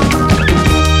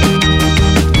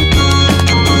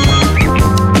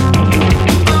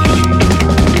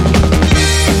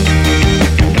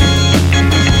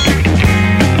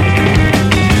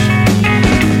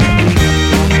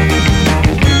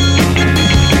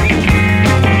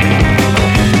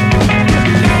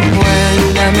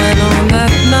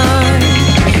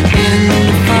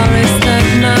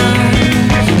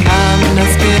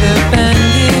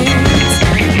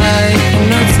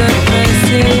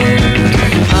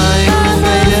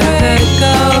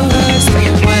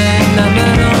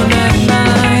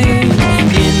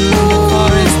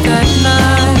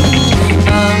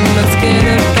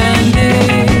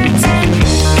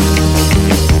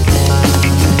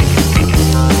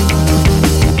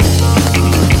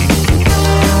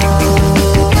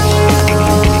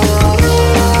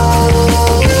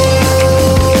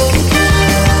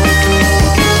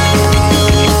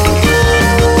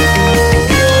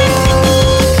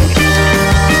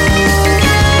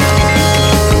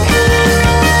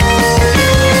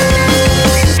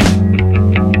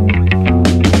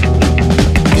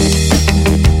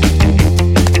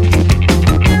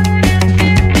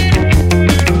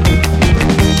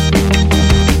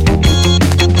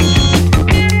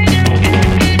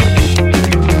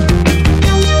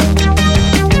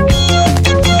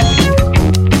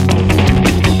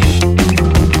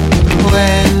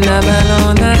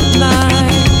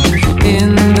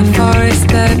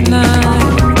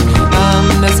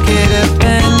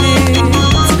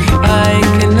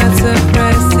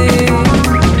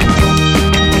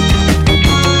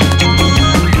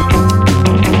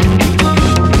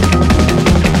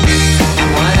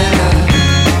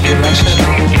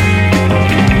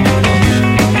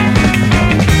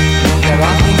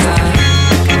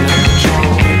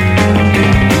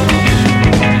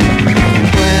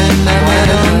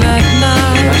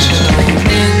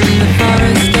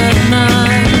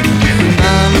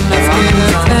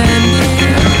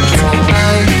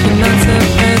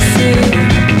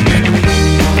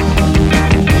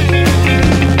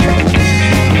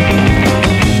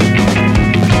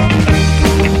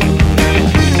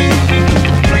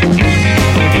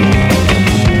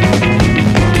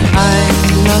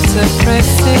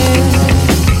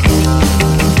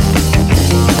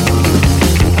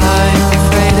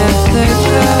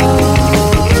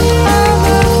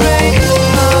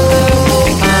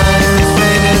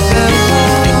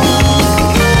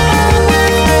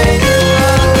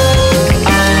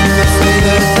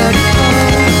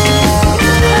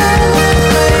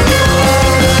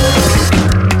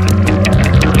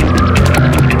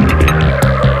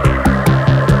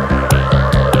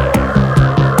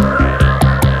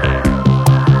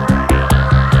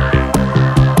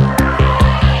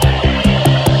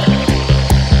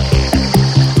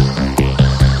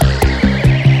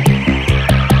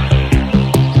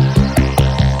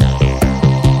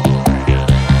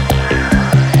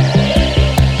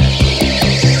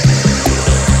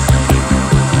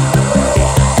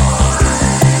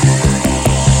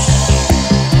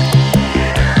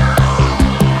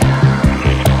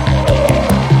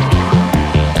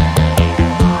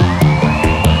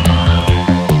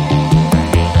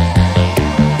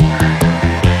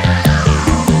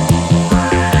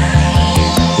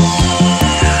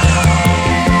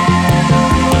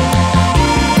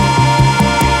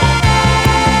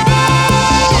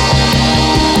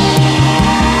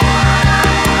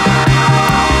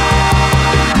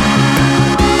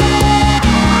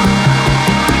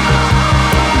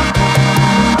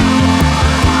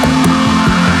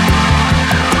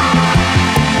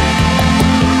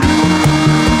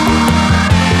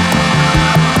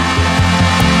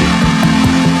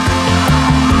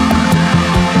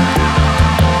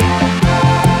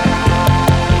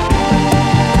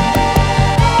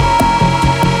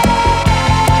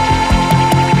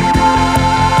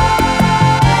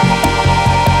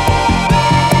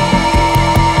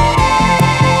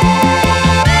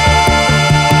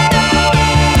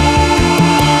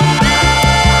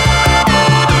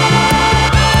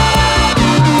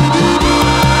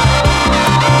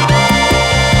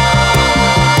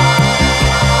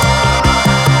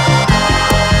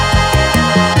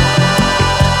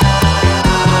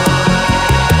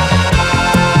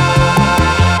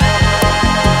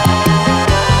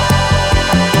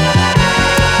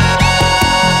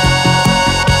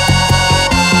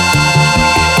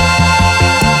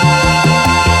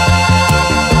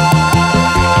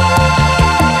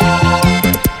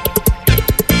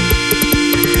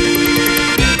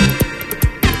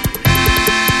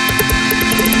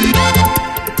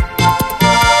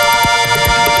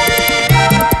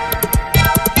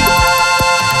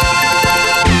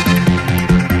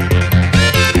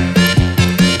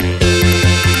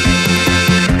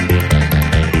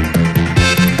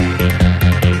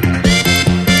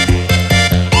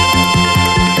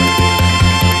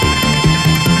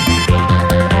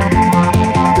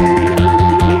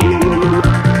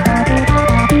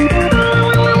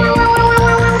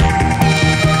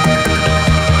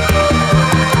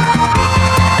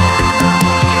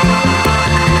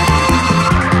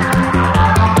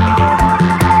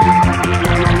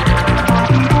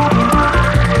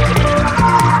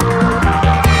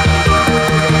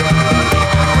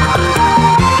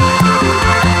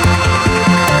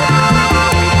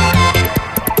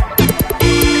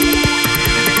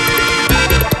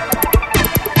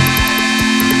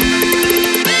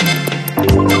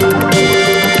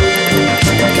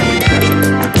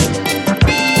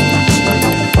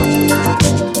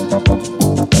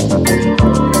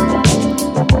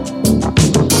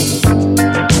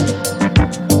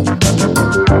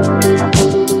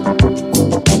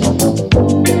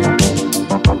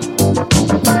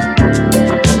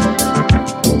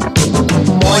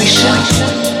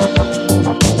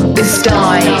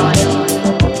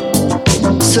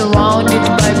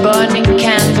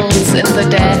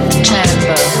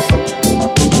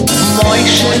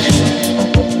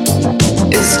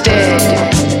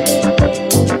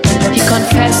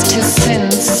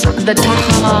 the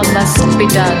taha must be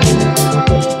done.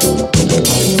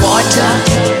 Water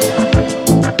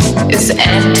is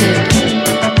entered.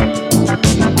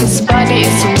 His body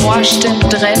is washed and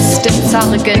dressed in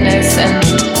sarganes and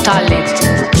talit.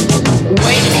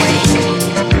 Wailing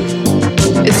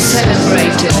is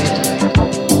celebrated.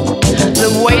 The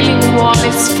wailing wall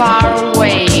is far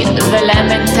away. The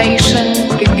lamentation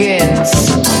begins.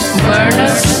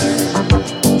 Mourners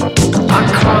are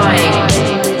crying.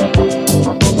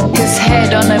 His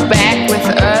head on a bag with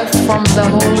earth from the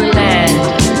Holy Land.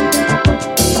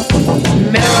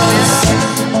 Mirrors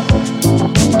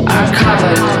are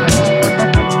covered.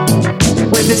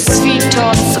 With his feet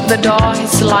towards the door,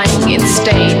 he's lying in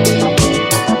state.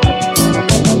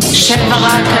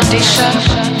 Shemara Kadisha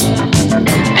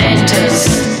enters,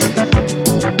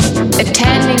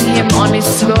 attending him on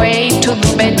his way to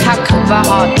the Bet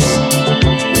HaKavahot.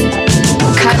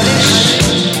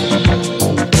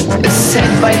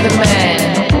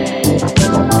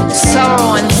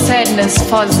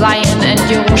 for Zion and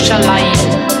Jerusalem.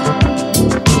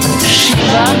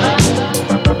 Shiva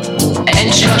and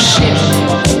Shoshim.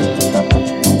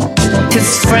 His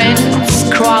friends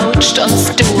crouched on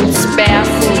stools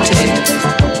barefooted.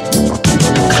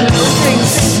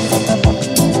 Clothings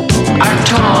are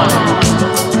torn.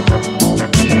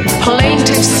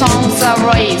 Plaintive songs are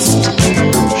raised.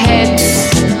 Heads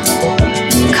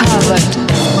covered.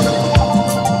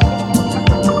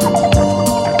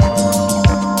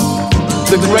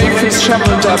 The grave is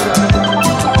shoveled up.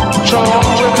 John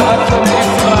with us from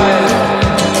Israel.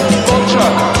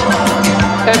 Vulture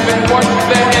have been washed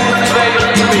their hands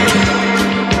daily.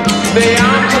 They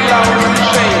aren't allowed to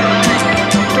change,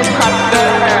 to cut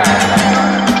their hair,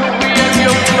 to wear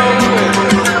new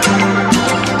clothes,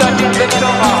 to study the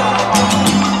Torah.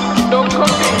 No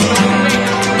cooking, no meat,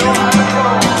 no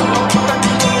alcohol, no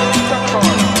sexual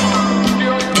intercourse.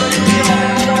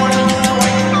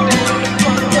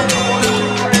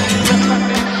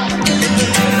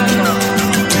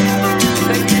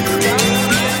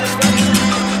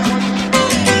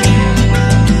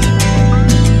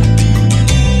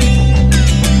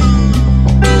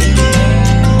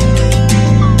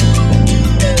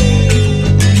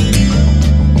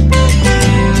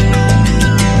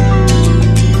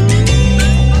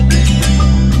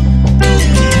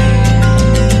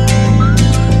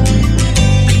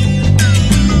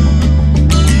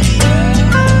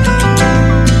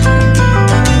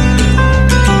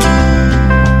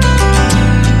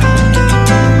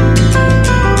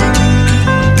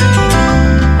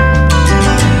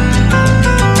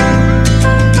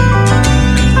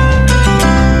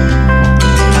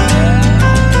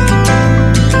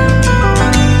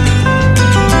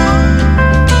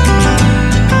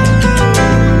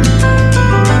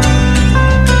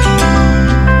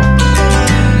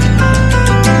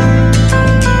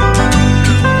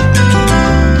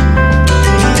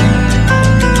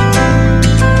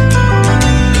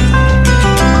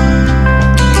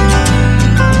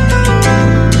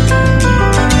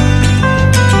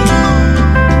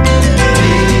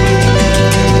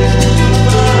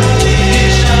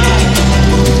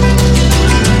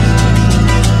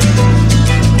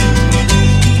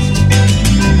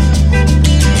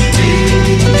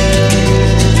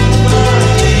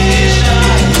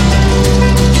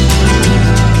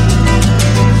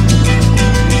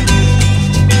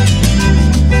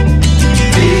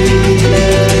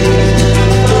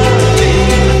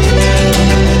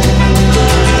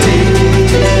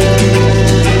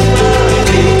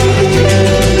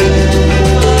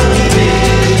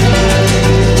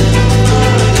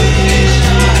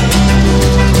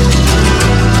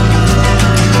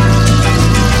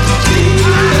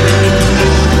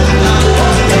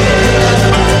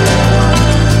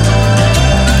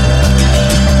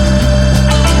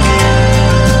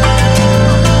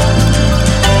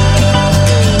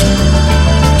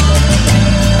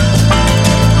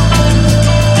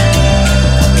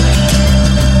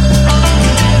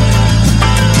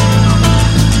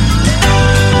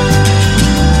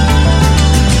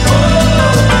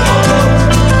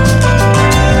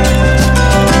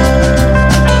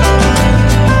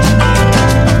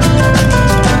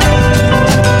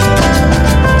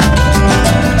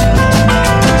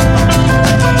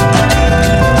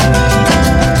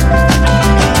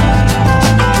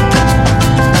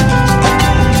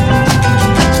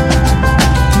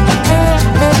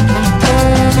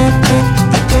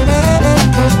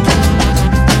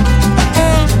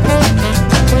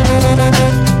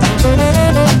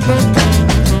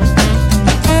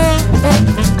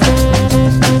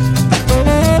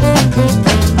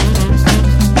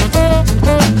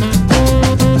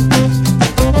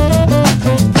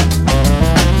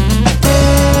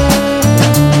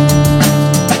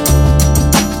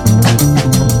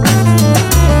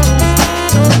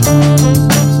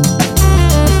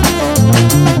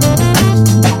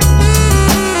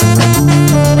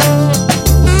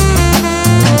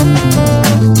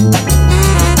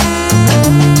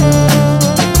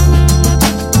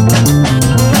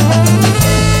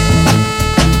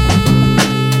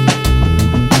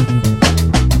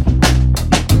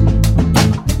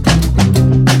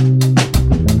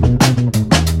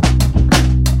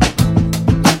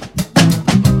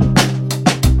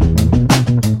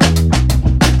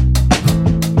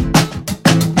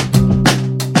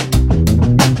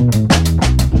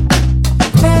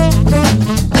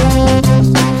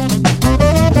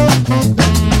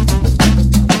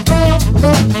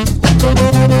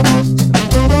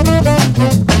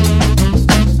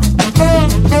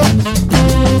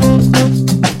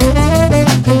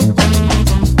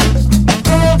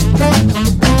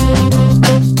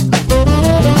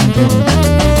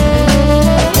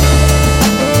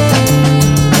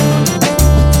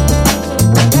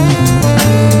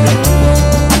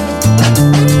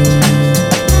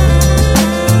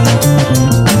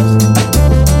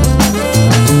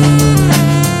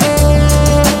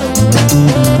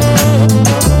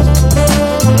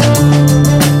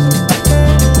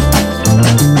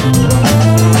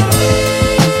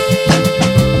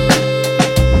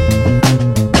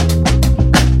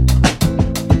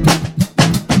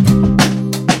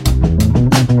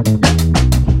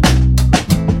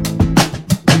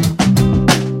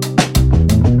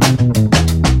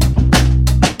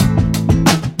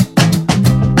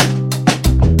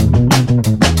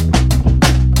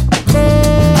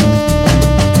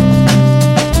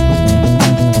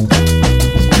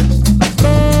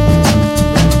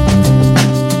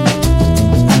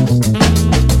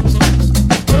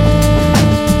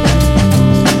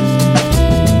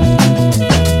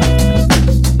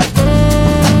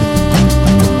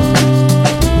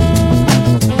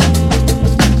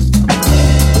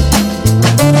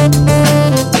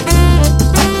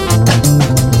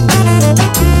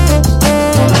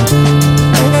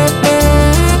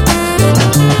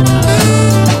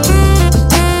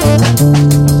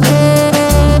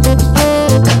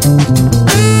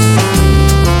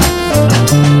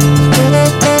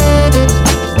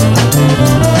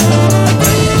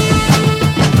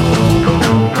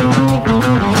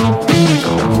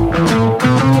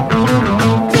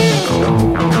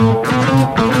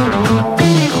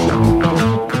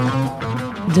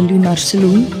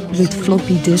 Saloon with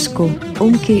floppy disco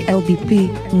on KLBP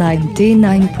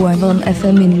 99.1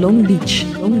 FM in Long Beach,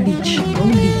 Long Beach,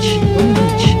 Long Beach, Long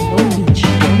Beach, Long Beach,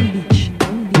 Long Beach,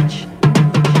 Long Beach.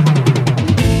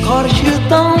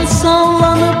 Karşıdan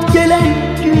sallanıp gelen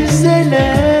güzele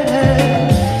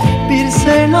bir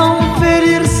selam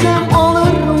verirsem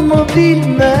alır mı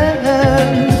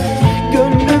bilmem.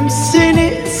 Gönlüm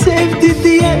seni sevdi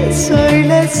diye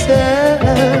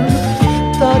söylesem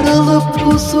darılıp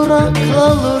kusura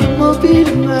kalır mı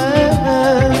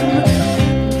bilmem.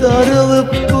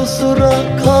 Darılıp kusura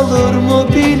kalır mı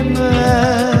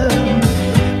bilmem.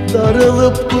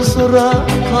 Darılıp kusura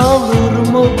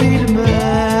kalır mı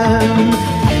bilmem.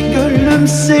 Gönlüm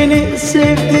seni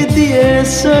sevdi diye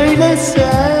söylesem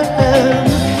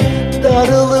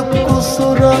darılıp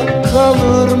kusura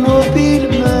kalır mı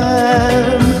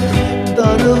bilmem.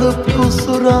 Darılıp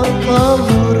kusura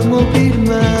kalır mı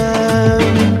bilmem.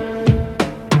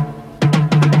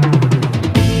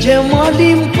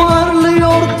 Cemalim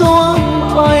parlıyor doğan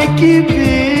ay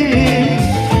gibi.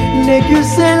 Ne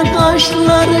güzel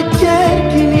kaşları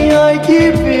gergin yay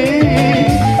gibi.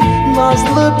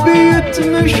 Nazlı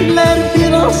büyütmüşler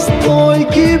biraz toy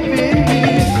gibi.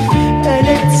 El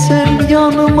etsem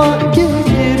yanıma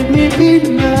gelir mi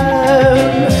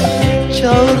bilmem.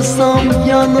 Çağırsam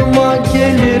yanıma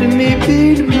gelir mi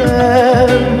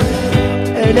bilmem.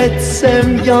 El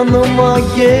etsem yanıma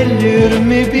gelir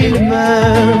mi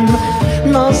bilmem.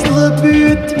 Nazlı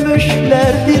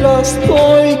büyütmüşler biraz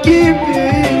toy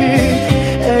gibi.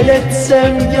 El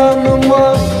etsem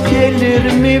yanıma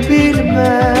gelir mi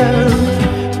bilmem.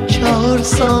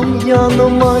 Çağırsam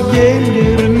yanıma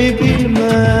gelir mi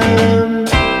bilmem.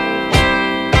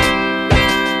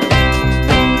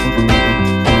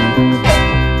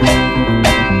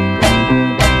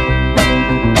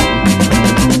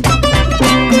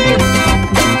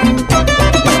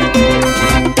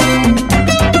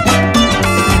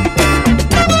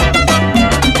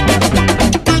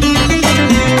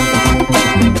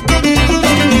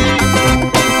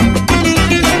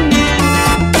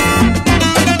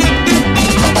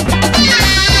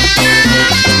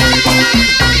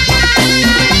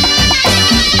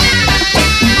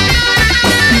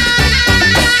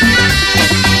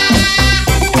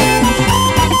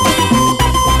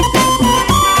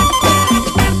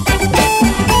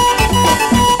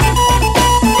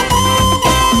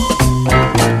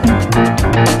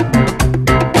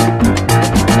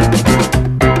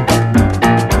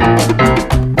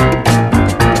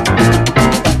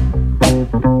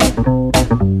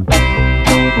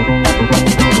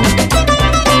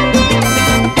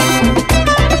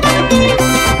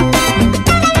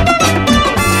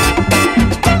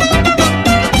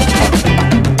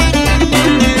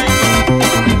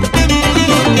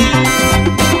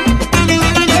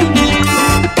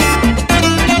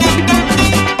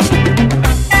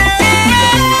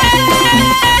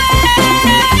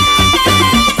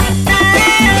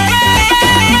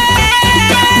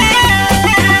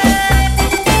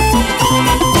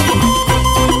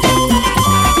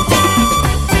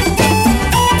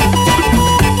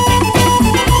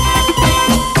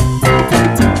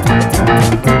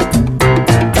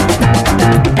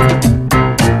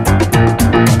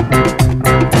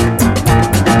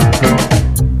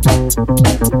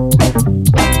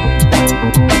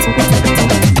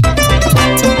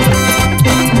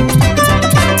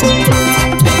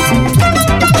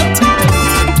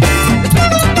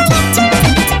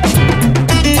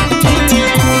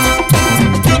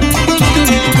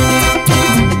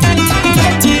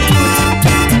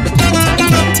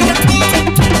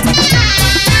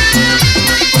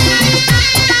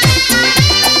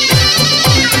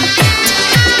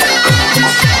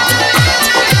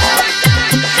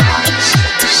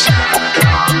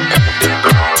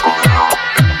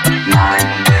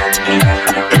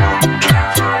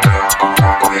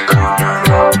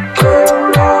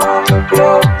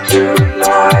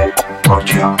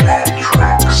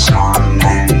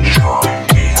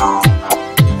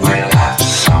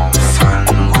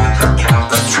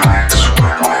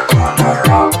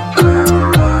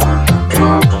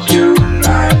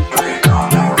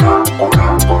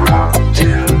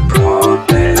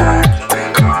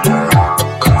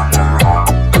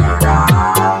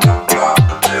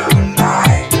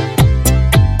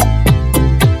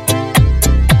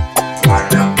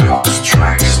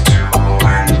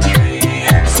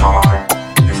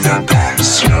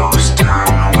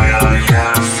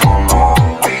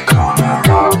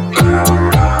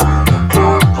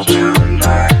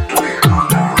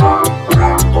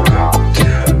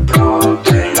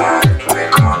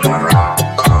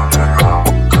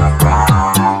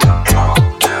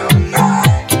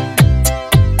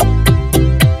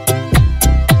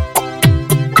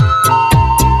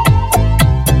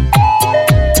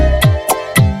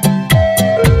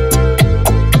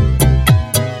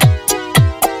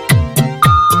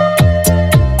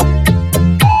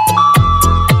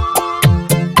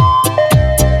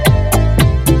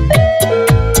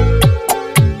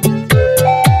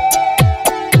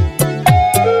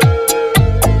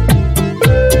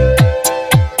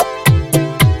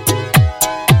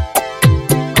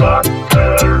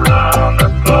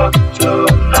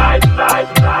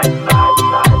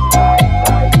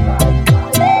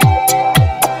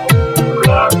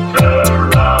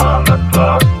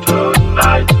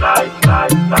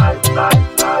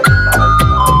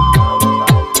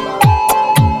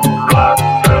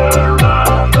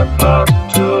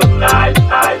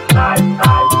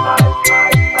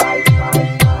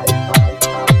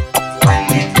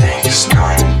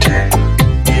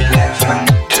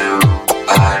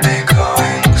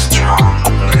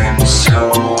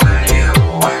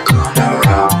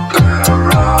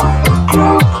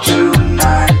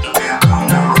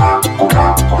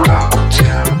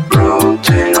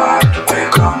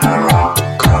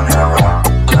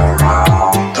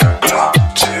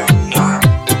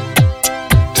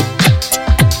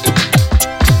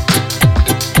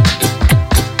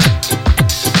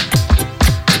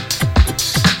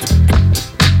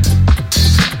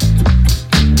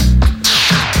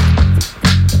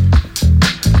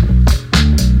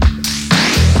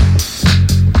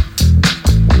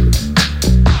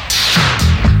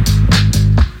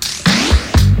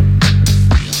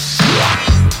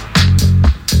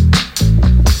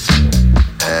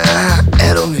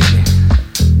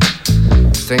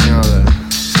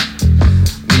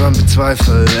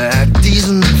 Zweifel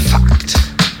diesen Fakt.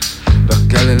 Doch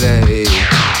Galilei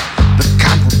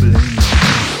bekam Probleme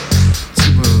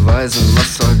zu beweisen,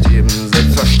 was heute eben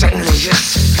selbstverständlich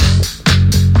ist.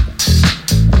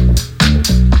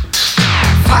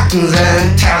 Fakten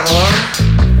sind Terror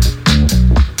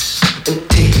im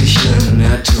täglichen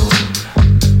Irrtum.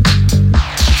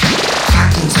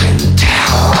 Fakten sind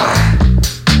Terror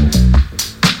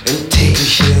im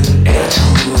täglichen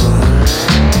Irrtum.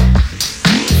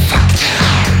 Fakten,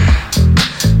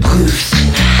 prüf sie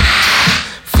nach.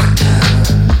 Fakten,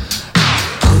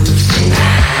 prüf sie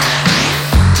nach.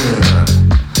 Fakten,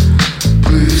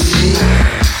 prüf sie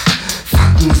nach.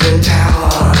 Fakten sind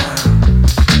Terror.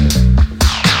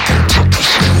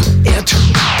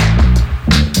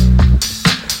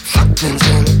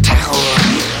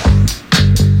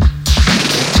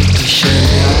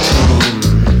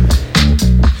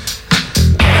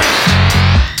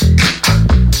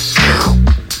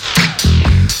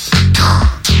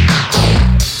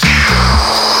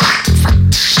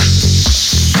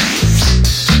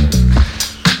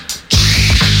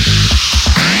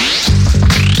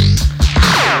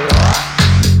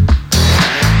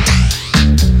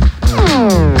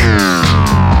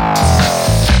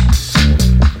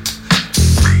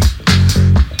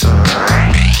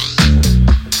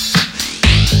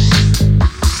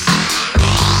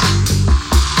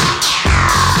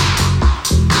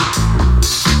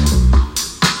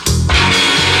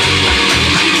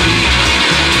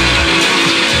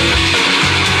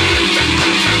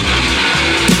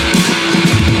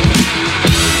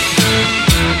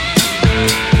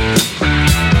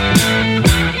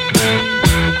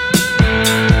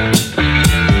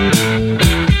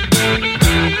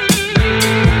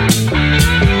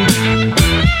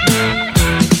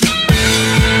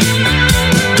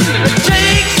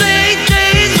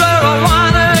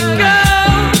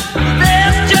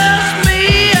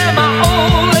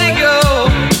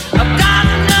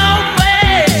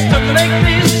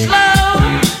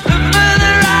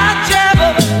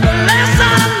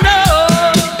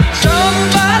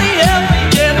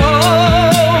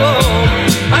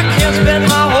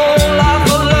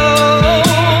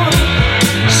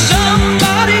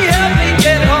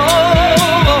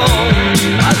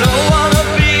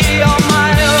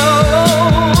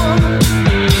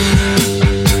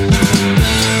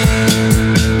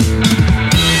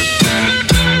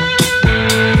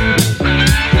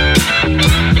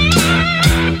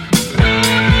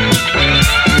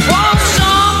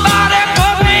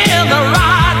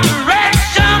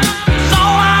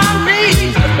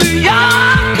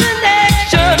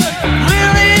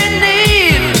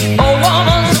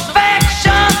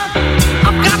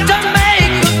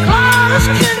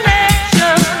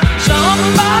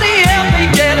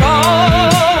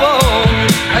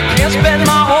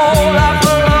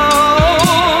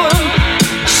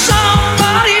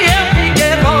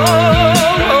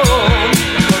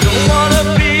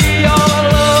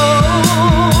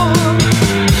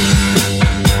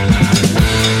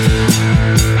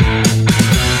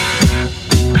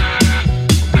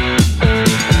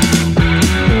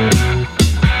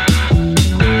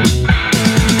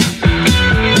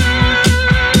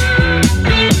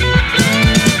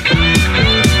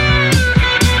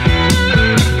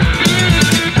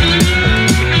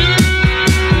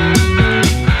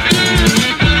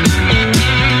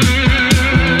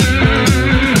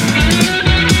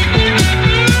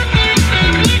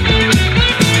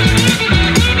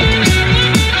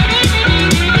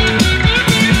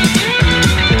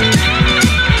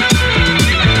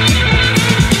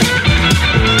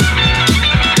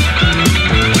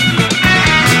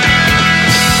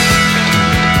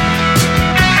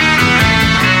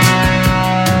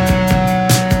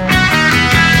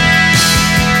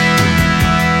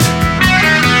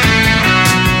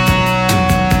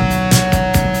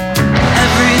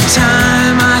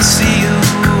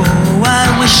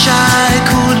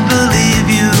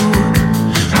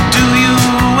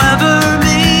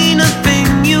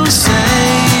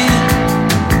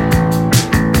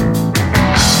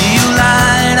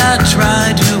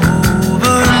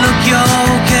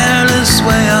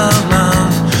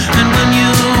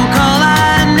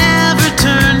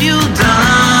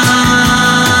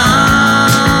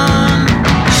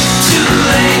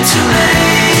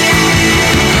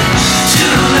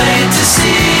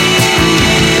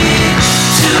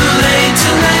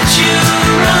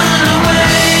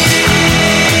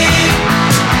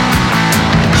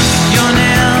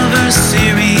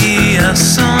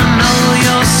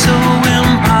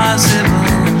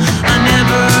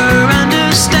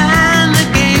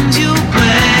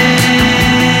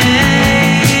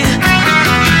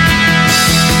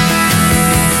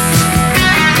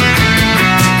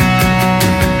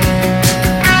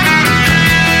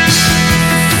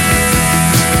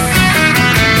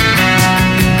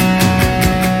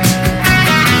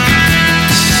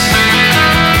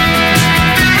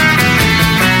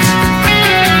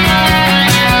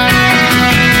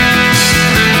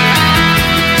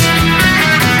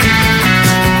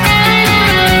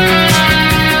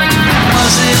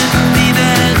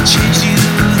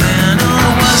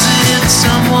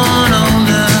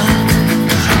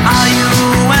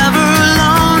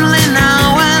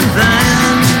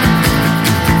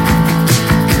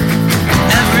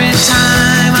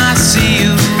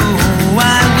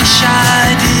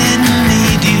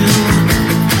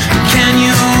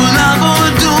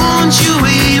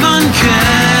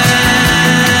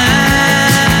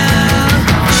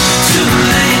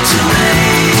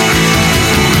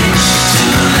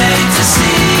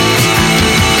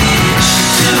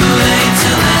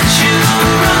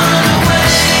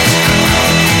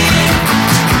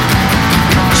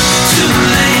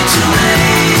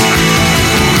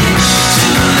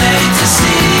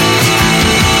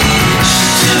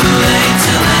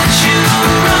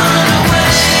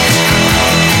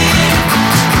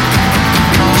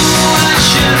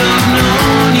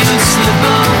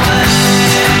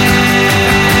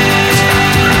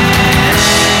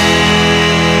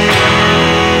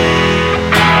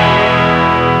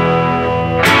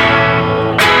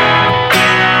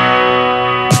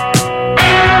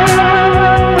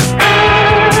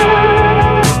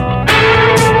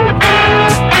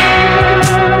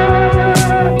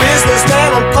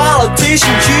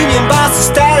 politicians, union bosses,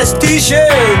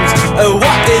 statisticians.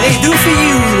 What do they do for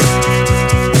you?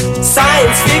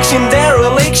 Science fiction,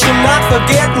 dereliction, not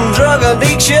forgetting drug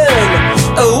addiction.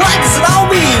 What does it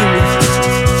all mean?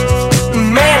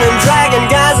 Man and dragon,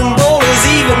 guys and bowlers,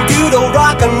 even Guido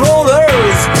rock and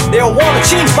rollers. They wanna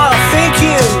change my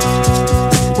thinking.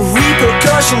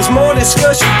 Repercussions, more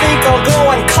discussion. Think I'll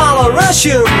go and call the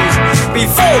Russians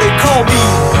before they call me.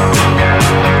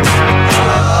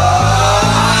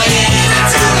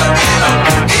 Into the middle,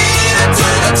 into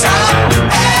the top.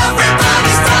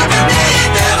 Everybody's talking, they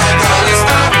ain't never gonna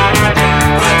stop.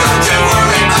 But don't you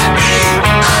worry about me,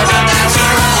 I'm a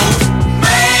natural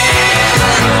man.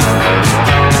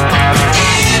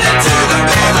 Into the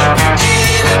middle,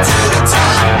 into the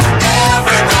top.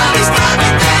 Everybody's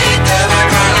talking, they ain't never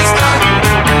gonna stop.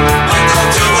 But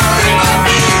don't you worry about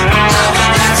me, I'm a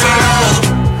natural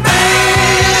man.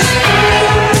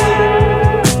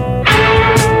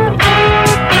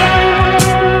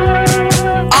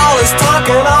 All this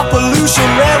talking of pollution,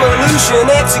 revolution,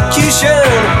 execution.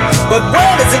 But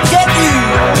where does it get you?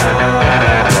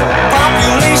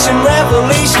 Population,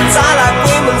 revelations, I like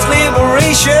women's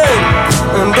liberation.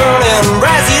 And burning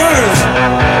braziers.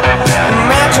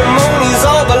 Matrimony's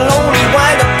all baloney,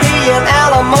 wind up paying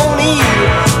alimony.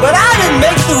 But I didn't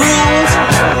make the rules.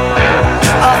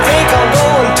 I think I'll go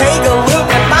and take a look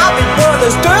at Bobby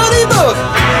Brother's dirty book.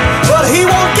 But he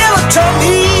won't give it to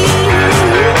me.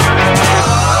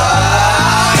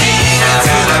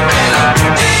 Into the middle,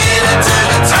 into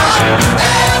the top.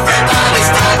 Everybody's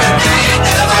talking, they ain't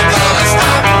never gonna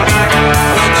stop.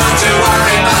 But don't you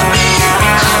worry about me,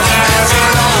 I'm a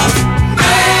natural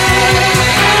man.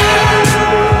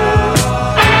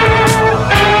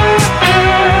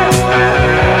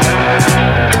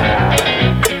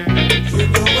 You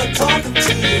know I'm talking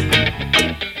to you.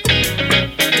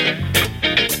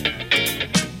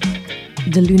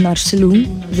 The Lunar Saloon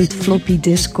with floppy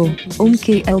disco on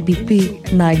KLBP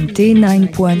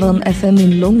 99.1 FM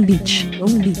in Long Beach,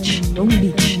 Long Beach, Long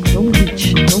Beach, Long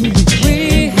Beach, Long Beach.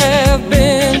 We have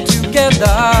been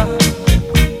together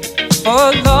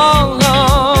for a long,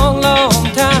 long, long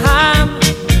time.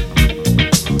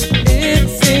 It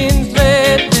seems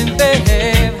lately,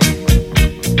 babe,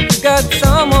 you got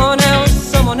someone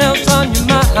else on your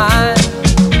mind.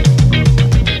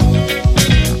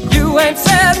 You ain't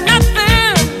said nothing.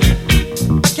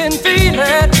 I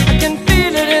can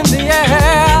feel it in the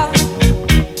air.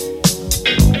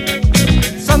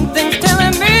 Something's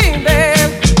telling me,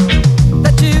 babe,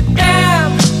 that you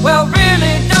damn well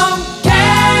really don't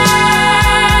care.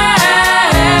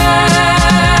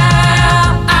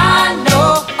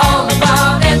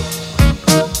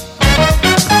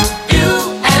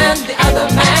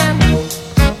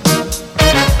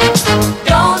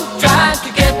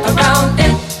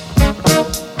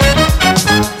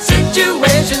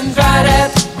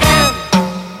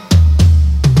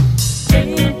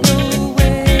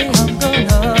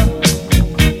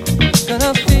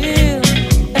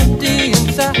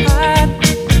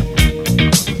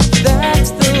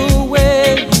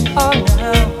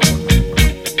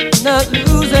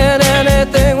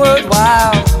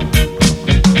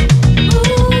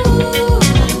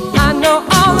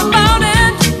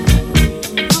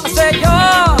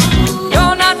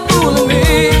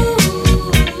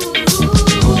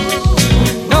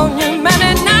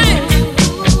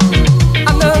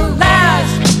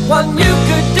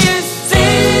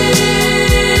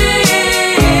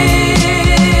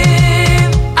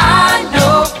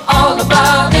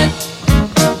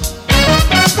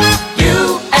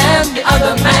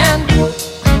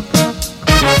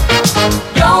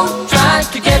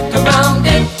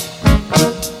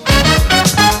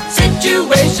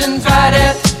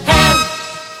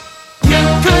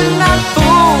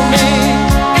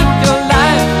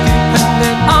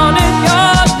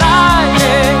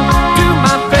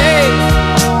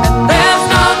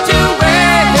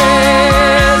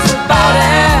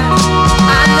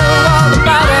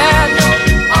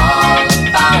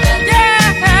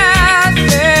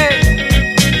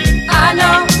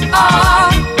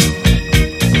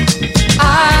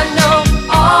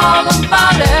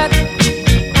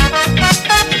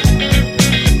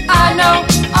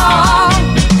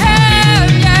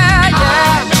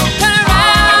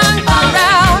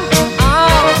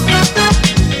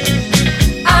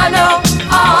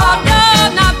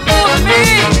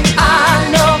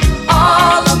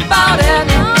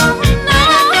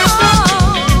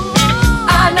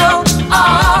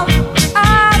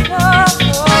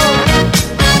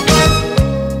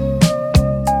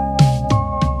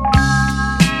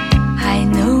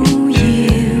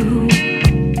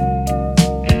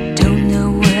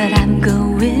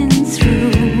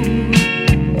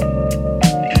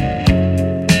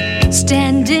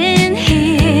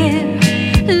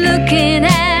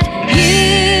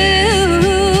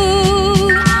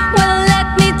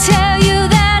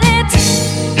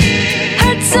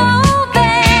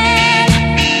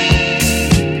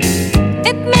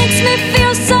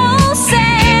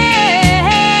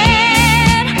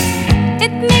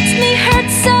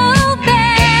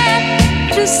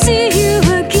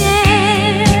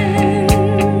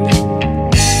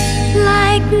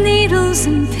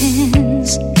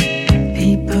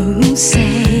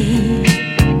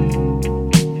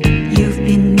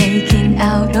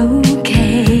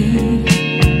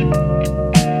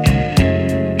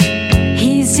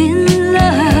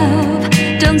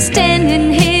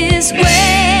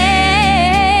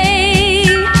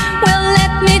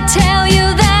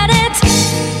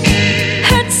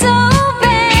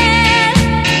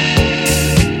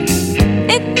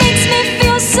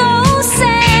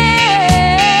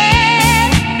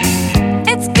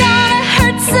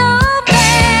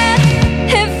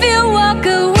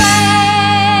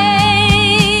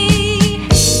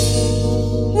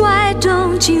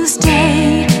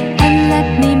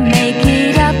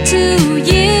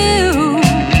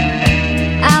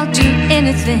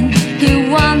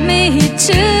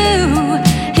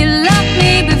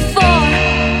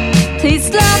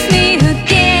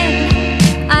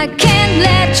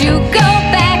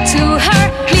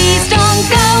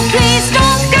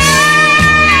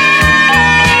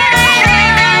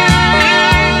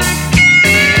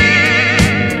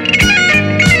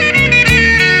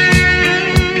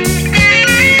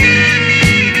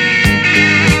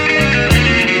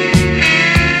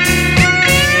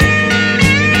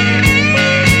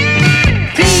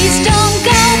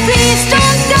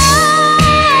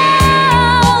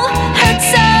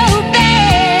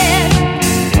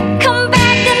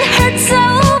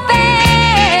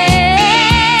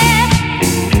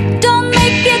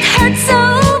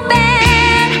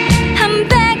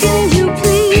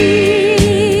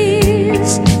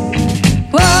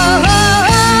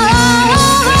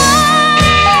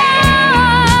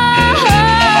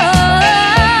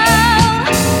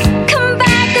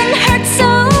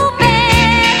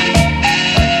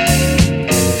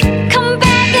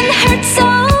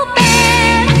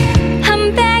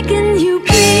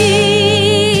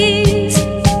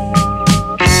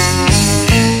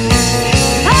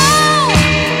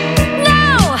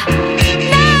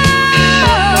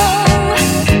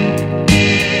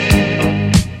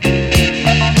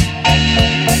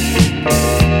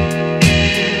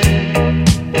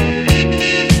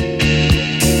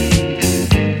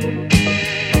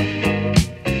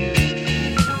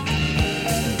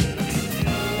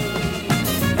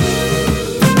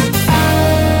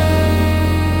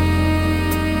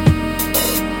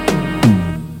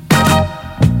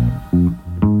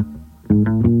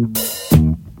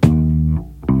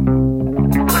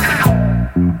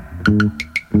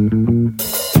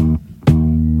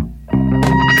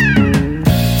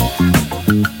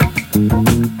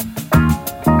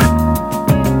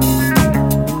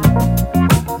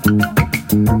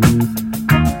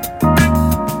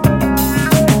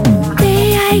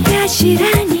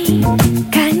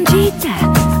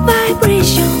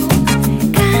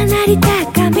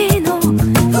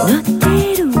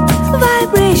 るバイ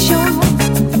ブレーション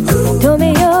止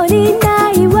めように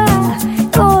ないわ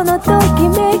このとき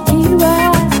めき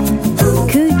は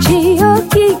口を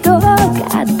聞こう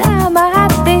か黙っ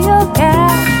てようか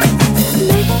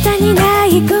めったにな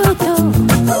いこと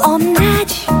同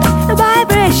じバイ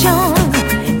ブレーション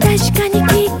確かに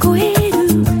聞こえる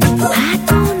ハート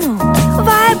のバ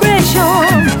イブレーション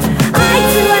あい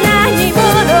つは何者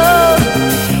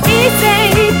以前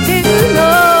言ってるの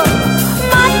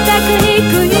全く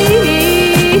憎い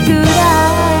ぐら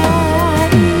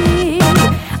い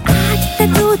会った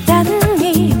途端に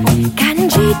感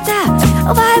じた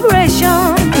バイブレーショ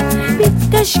ンぴっ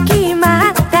たし決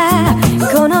まった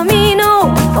好み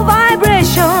のバイブレー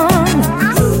ション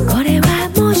これは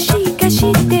もしか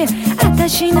して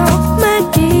私の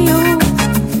負けよ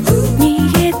逃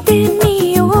げて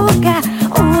みようか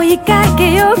追いか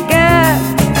けようか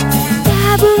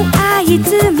多分あい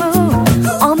つも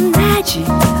同じ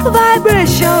バイブレー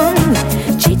ショ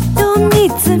ンじっと見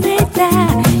つめた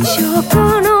証拠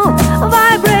の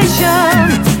バイブレーション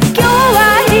今日は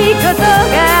いいこと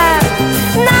が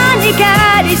何か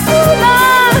ありそうな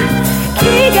気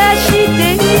がし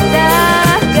ていた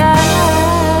から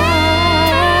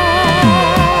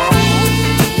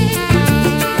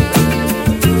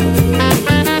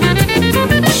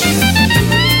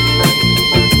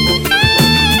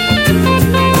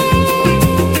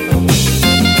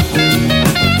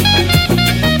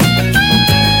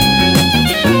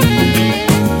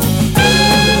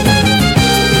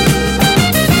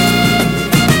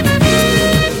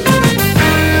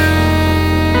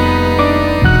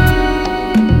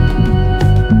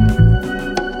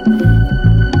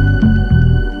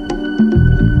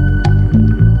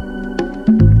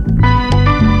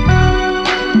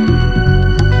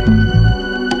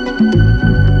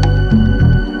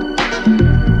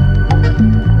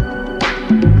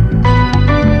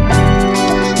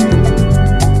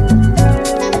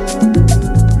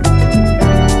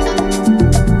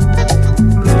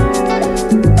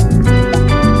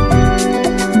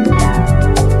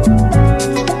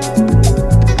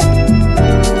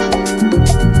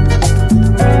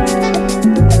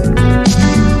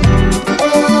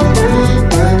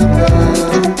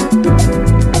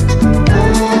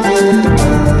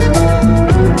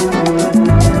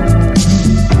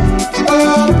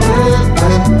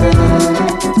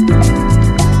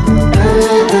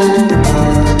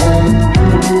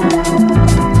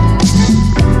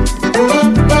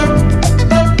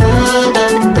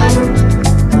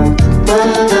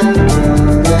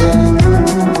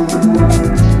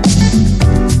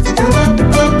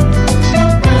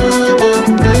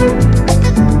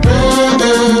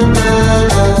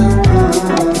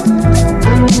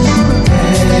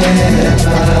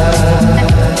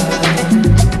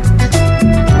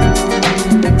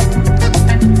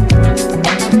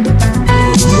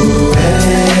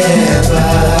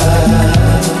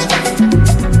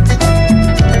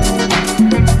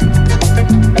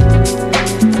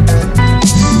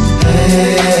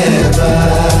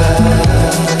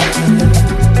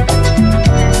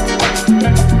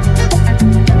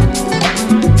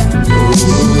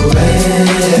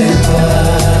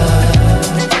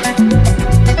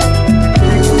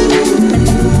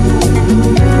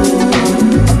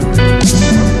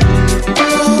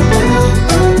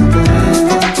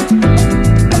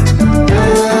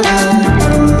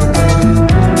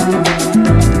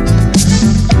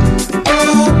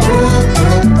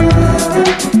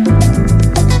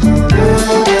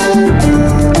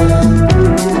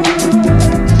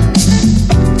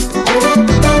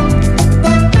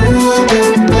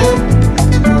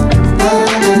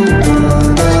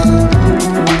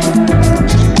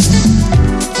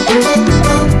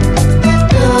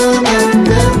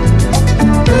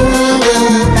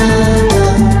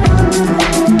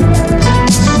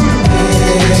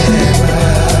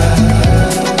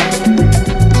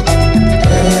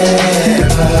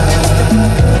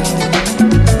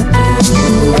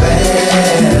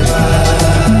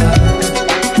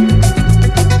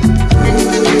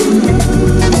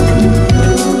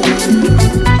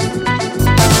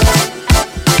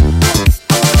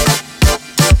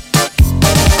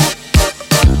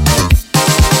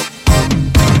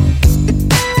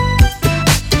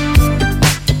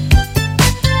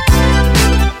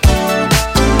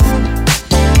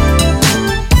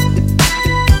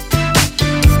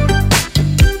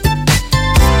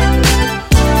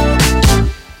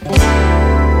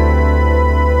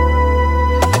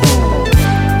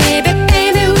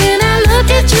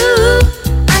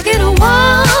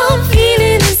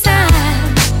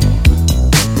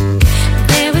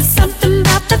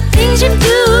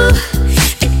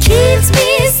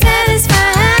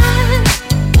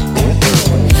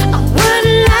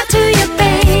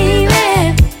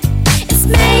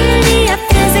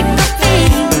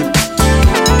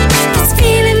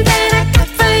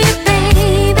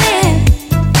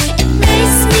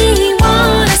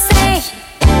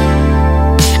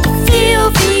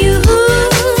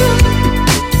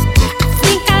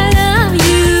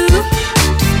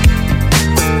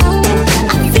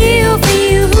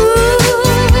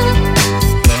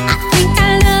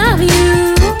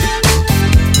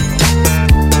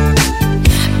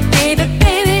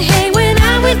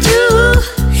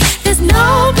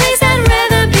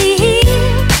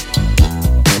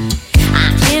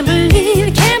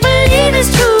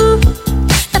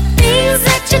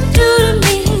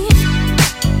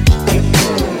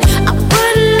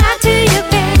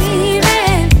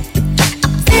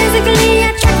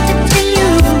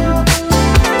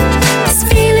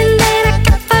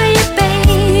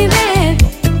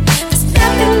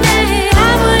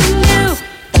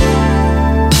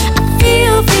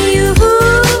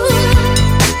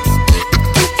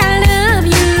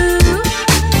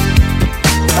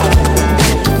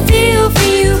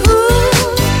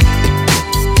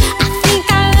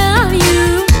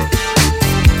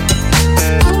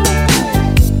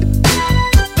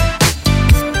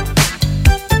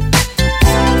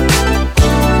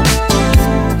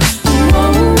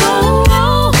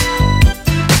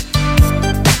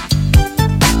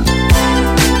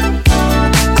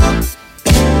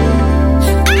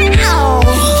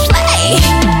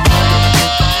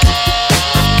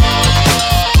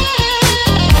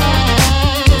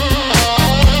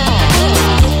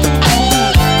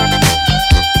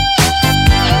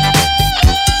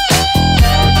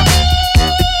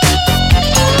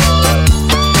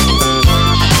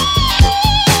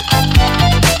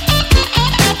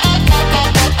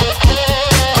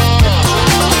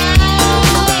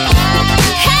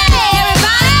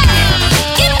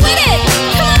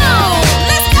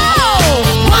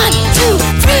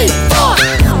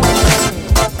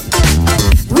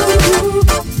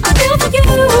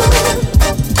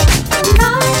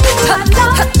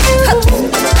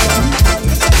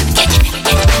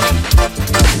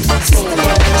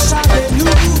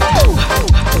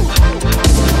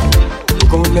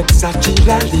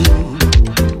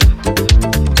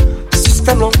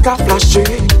qu'à flasher,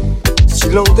 si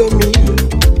l'on démile,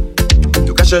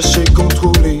 nous qu'à chercher,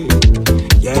 contrôler,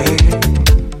 yeah,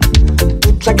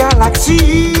 toute la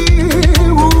galaxie.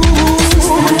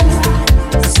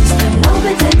 Système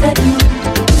orbite à nous.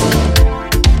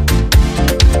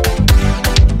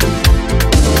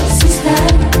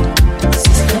 Système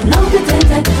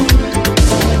orbite à nous.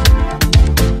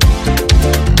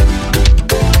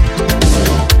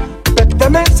 Faites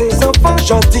d'aimer ces enfants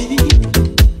gentils.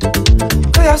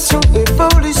 Création,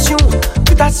 évolution,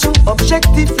 mutation,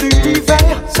 objectif,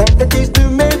 l'univers, synthétise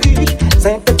numérique,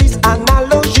 synthétise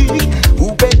analogique,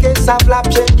 ou béquet, savent la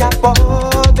pied qui apporte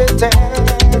des têtes.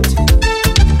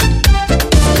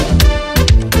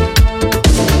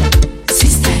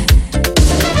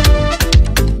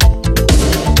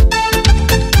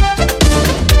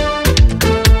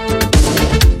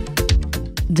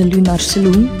 The Lunar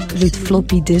Saloon with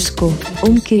floppy disco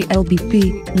on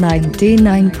KLBP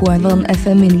 99.1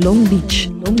 FM in Long Beach,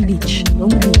 Long Beach, Long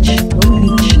Beach, Long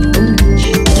Beach, Long Beach.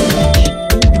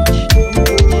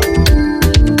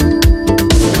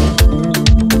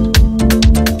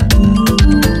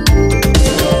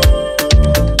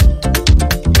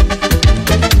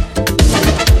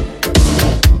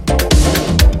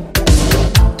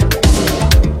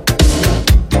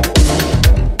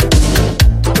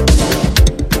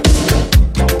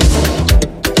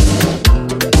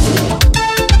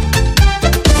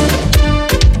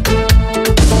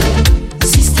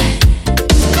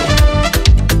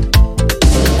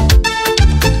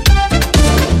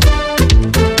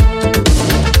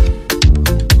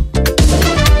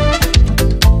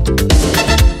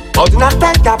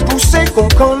 Ordinateur qu'a poussé qu'on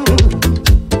conne,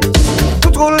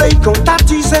 contrôler,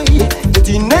 comptatiser,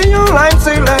 dîner online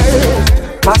c'est l'air.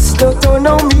 Passe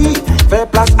l'autonomie, fait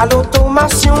place à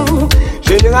l'automation,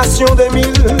 génération des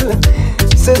mille,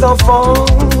 ces enfants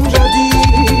jadis.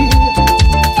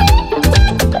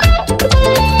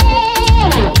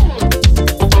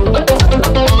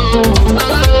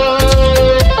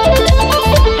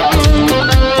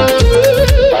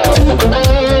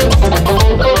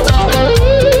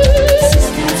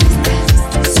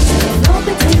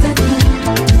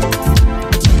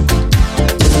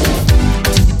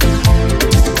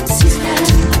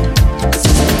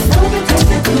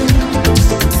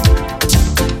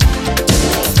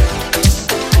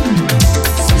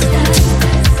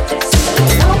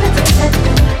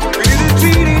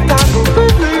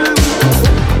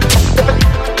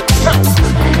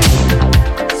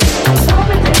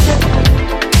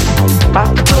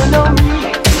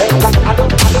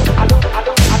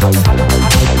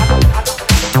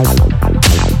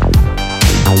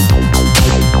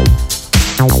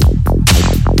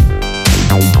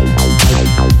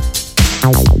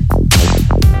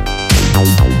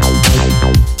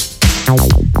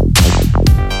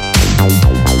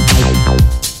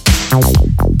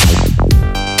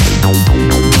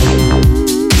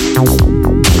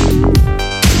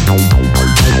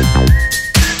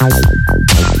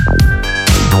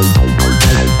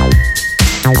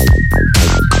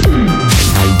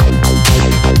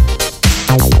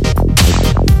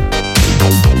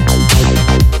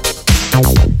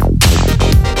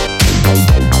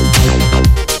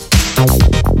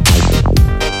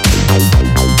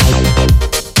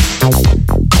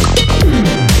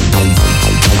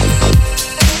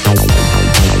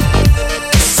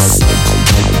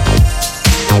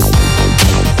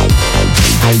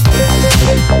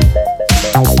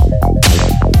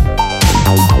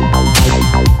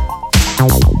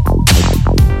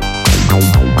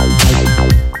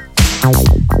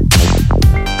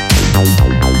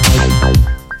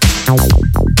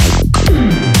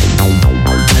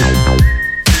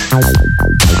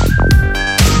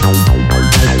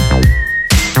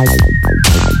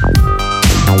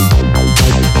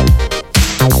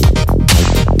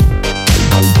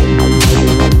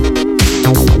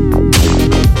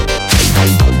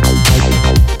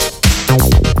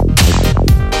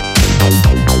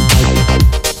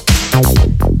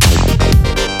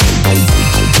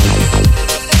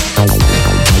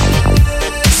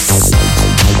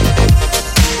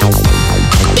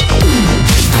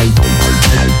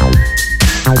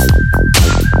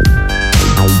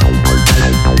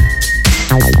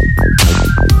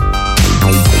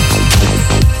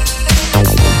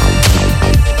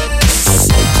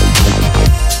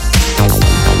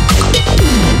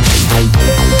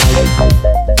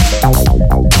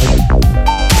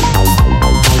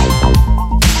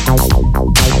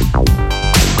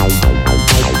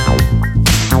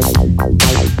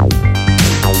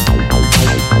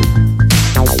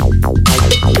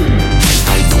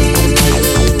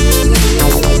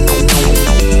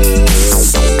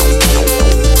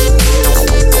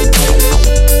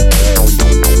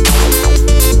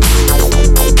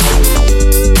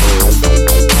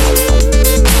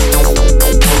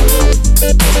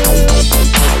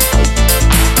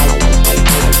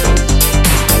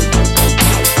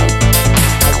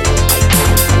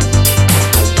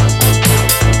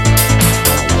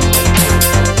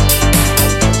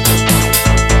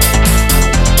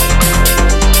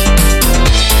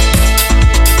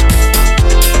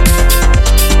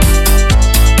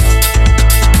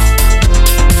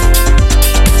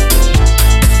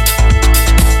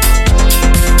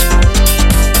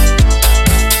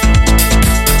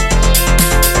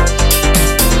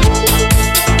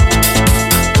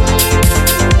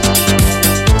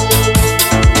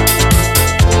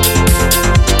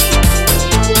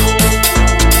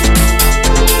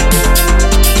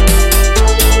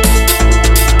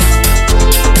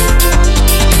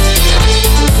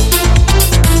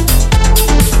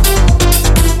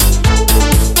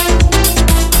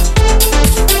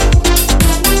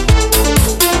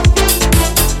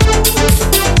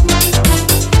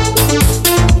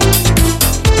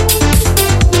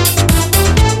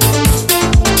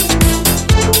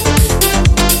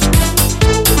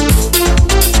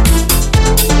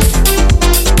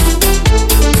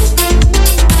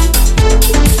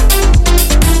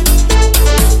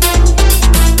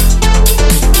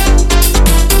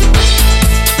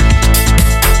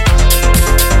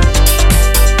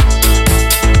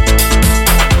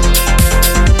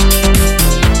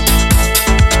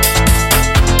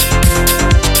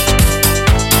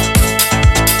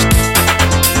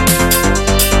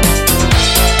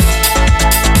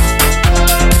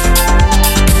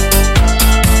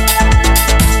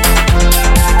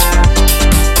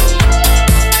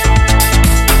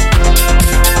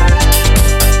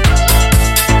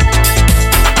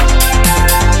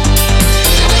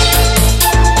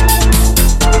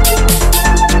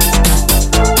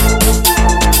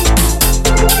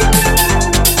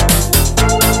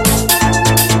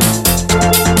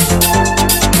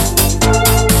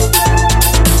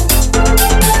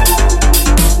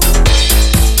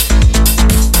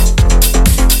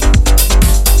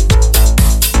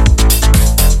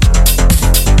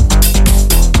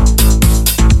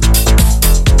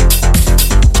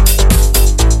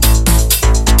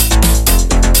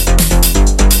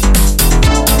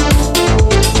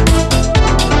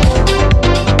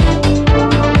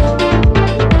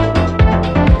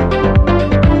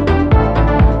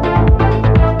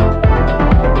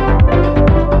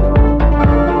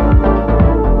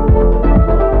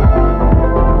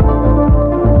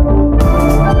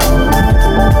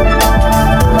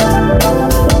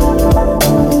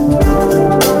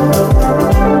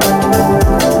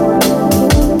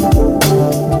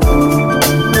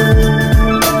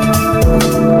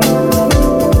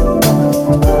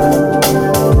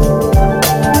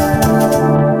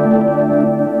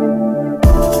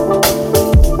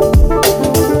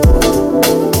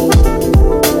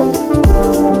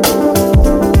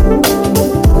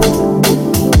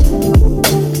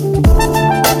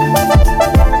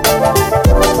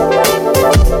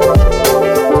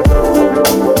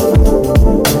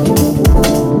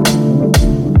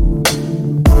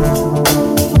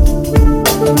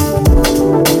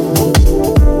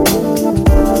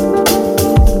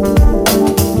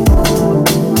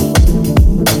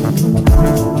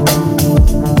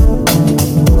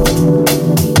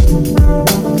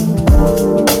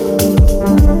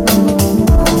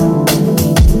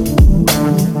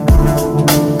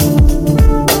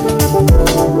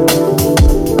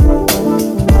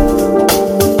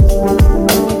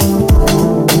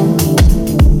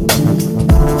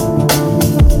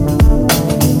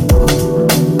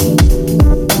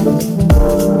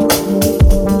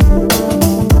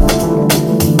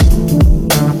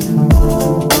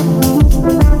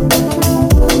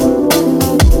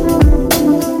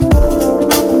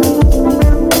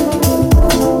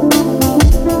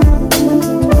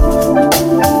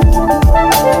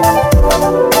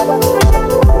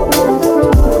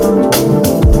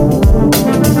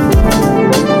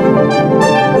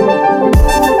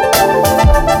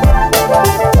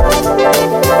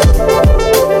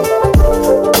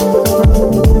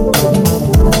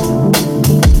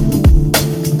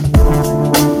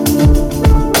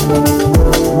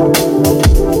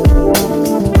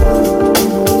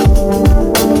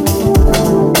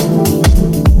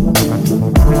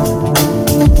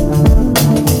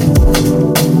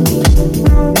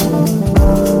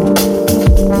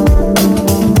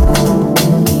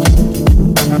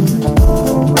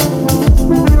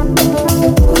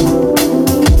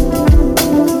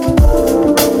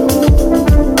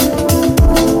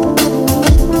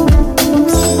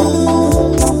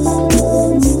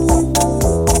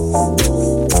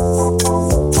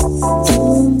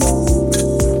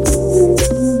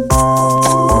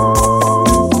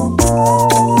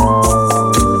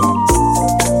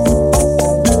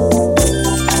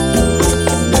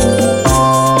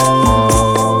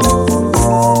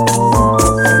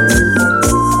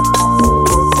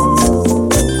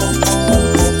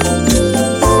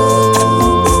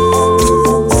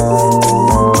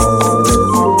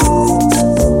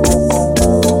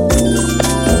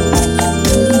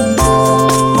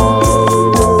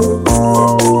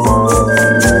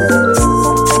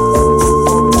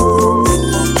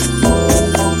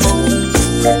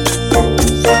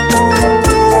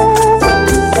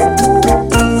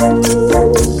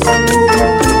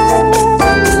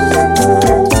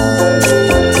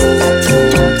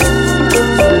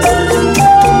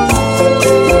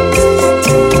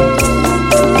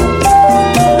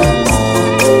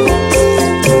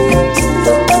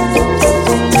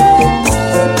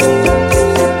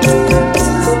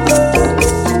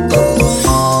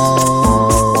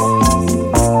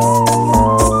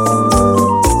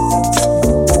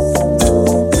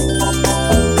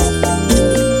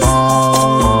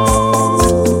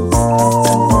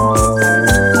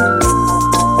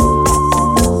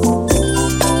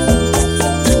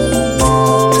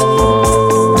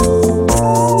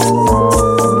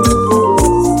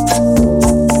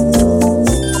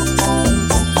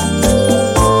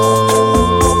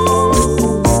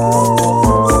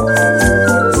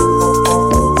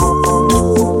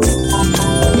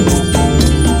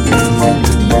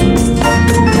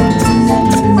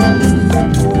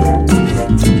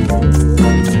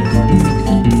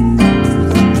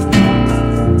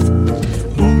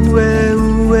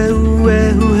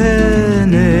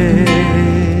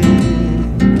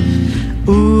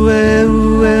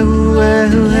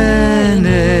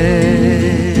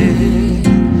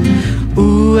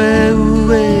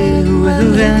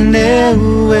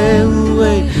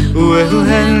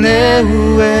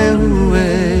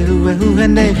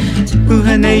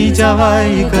 uhene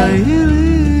jawai kaili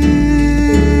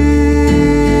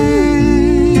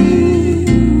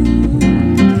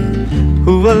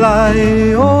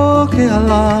Uwalai o ke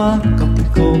ala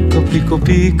kapliko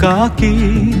pikaki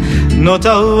no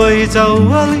tauai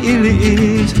tauali ili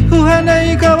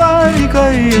uhene kawai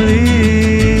kaili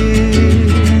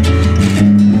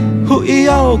Hui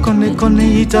au kone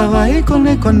i tawai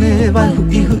kone vai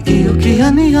hui o ki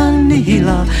hani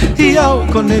hila Hi au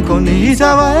kone i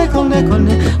tawai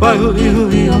kone vai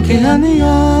hui o ki hani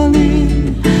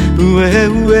Ue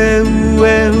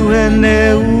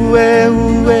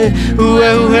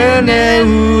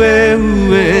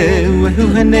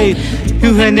ne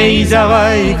uhene i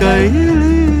tawai kaili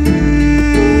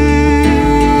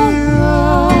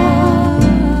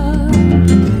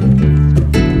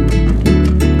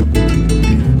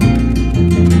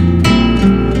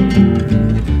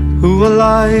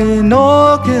Ualai no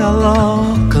ke ala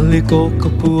kaliko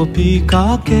kapua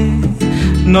pikake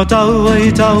no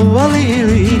tauai tauali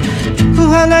ili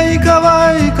uhanei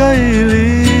kawai kaili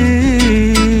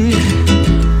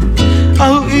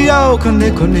Au i au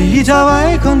kone i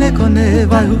tawai kone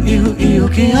vai hui o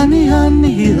ki hani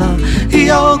hila I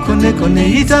au kone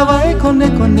i tawai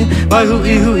kone vai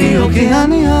hui o ki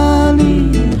hani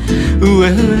Ue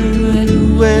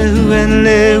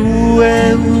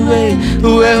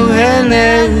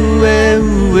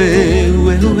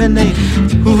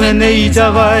i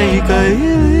tawai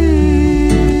kaili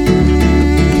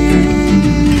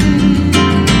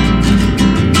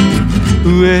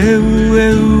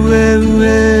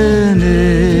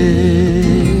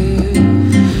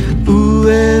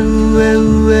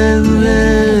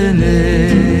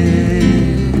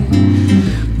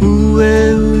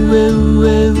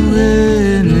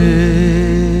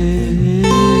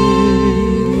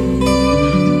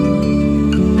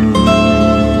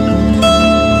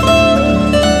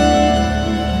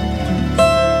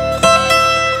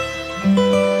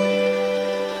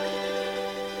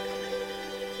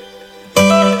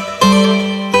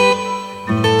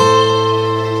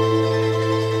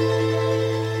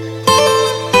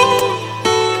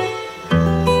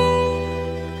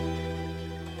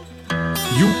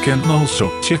Also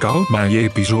check out my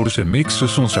episodes and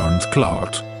mixes on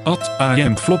SoundCloud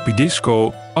at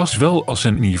 @floppydisco as well as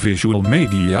in visual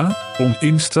media on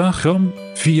Instagram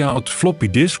via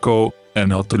 @floppydisco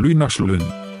and at the Lunar Saloon.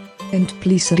 And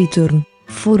please return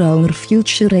for our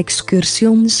future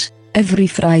excursions every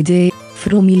Friday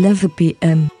from 11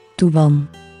 p.m. to 1.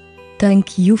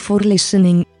 Thank you for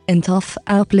listening and have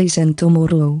a pleasant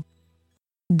tomorrow.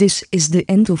 This is the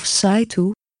end of Side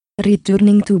 2,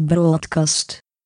 returning to broadcast.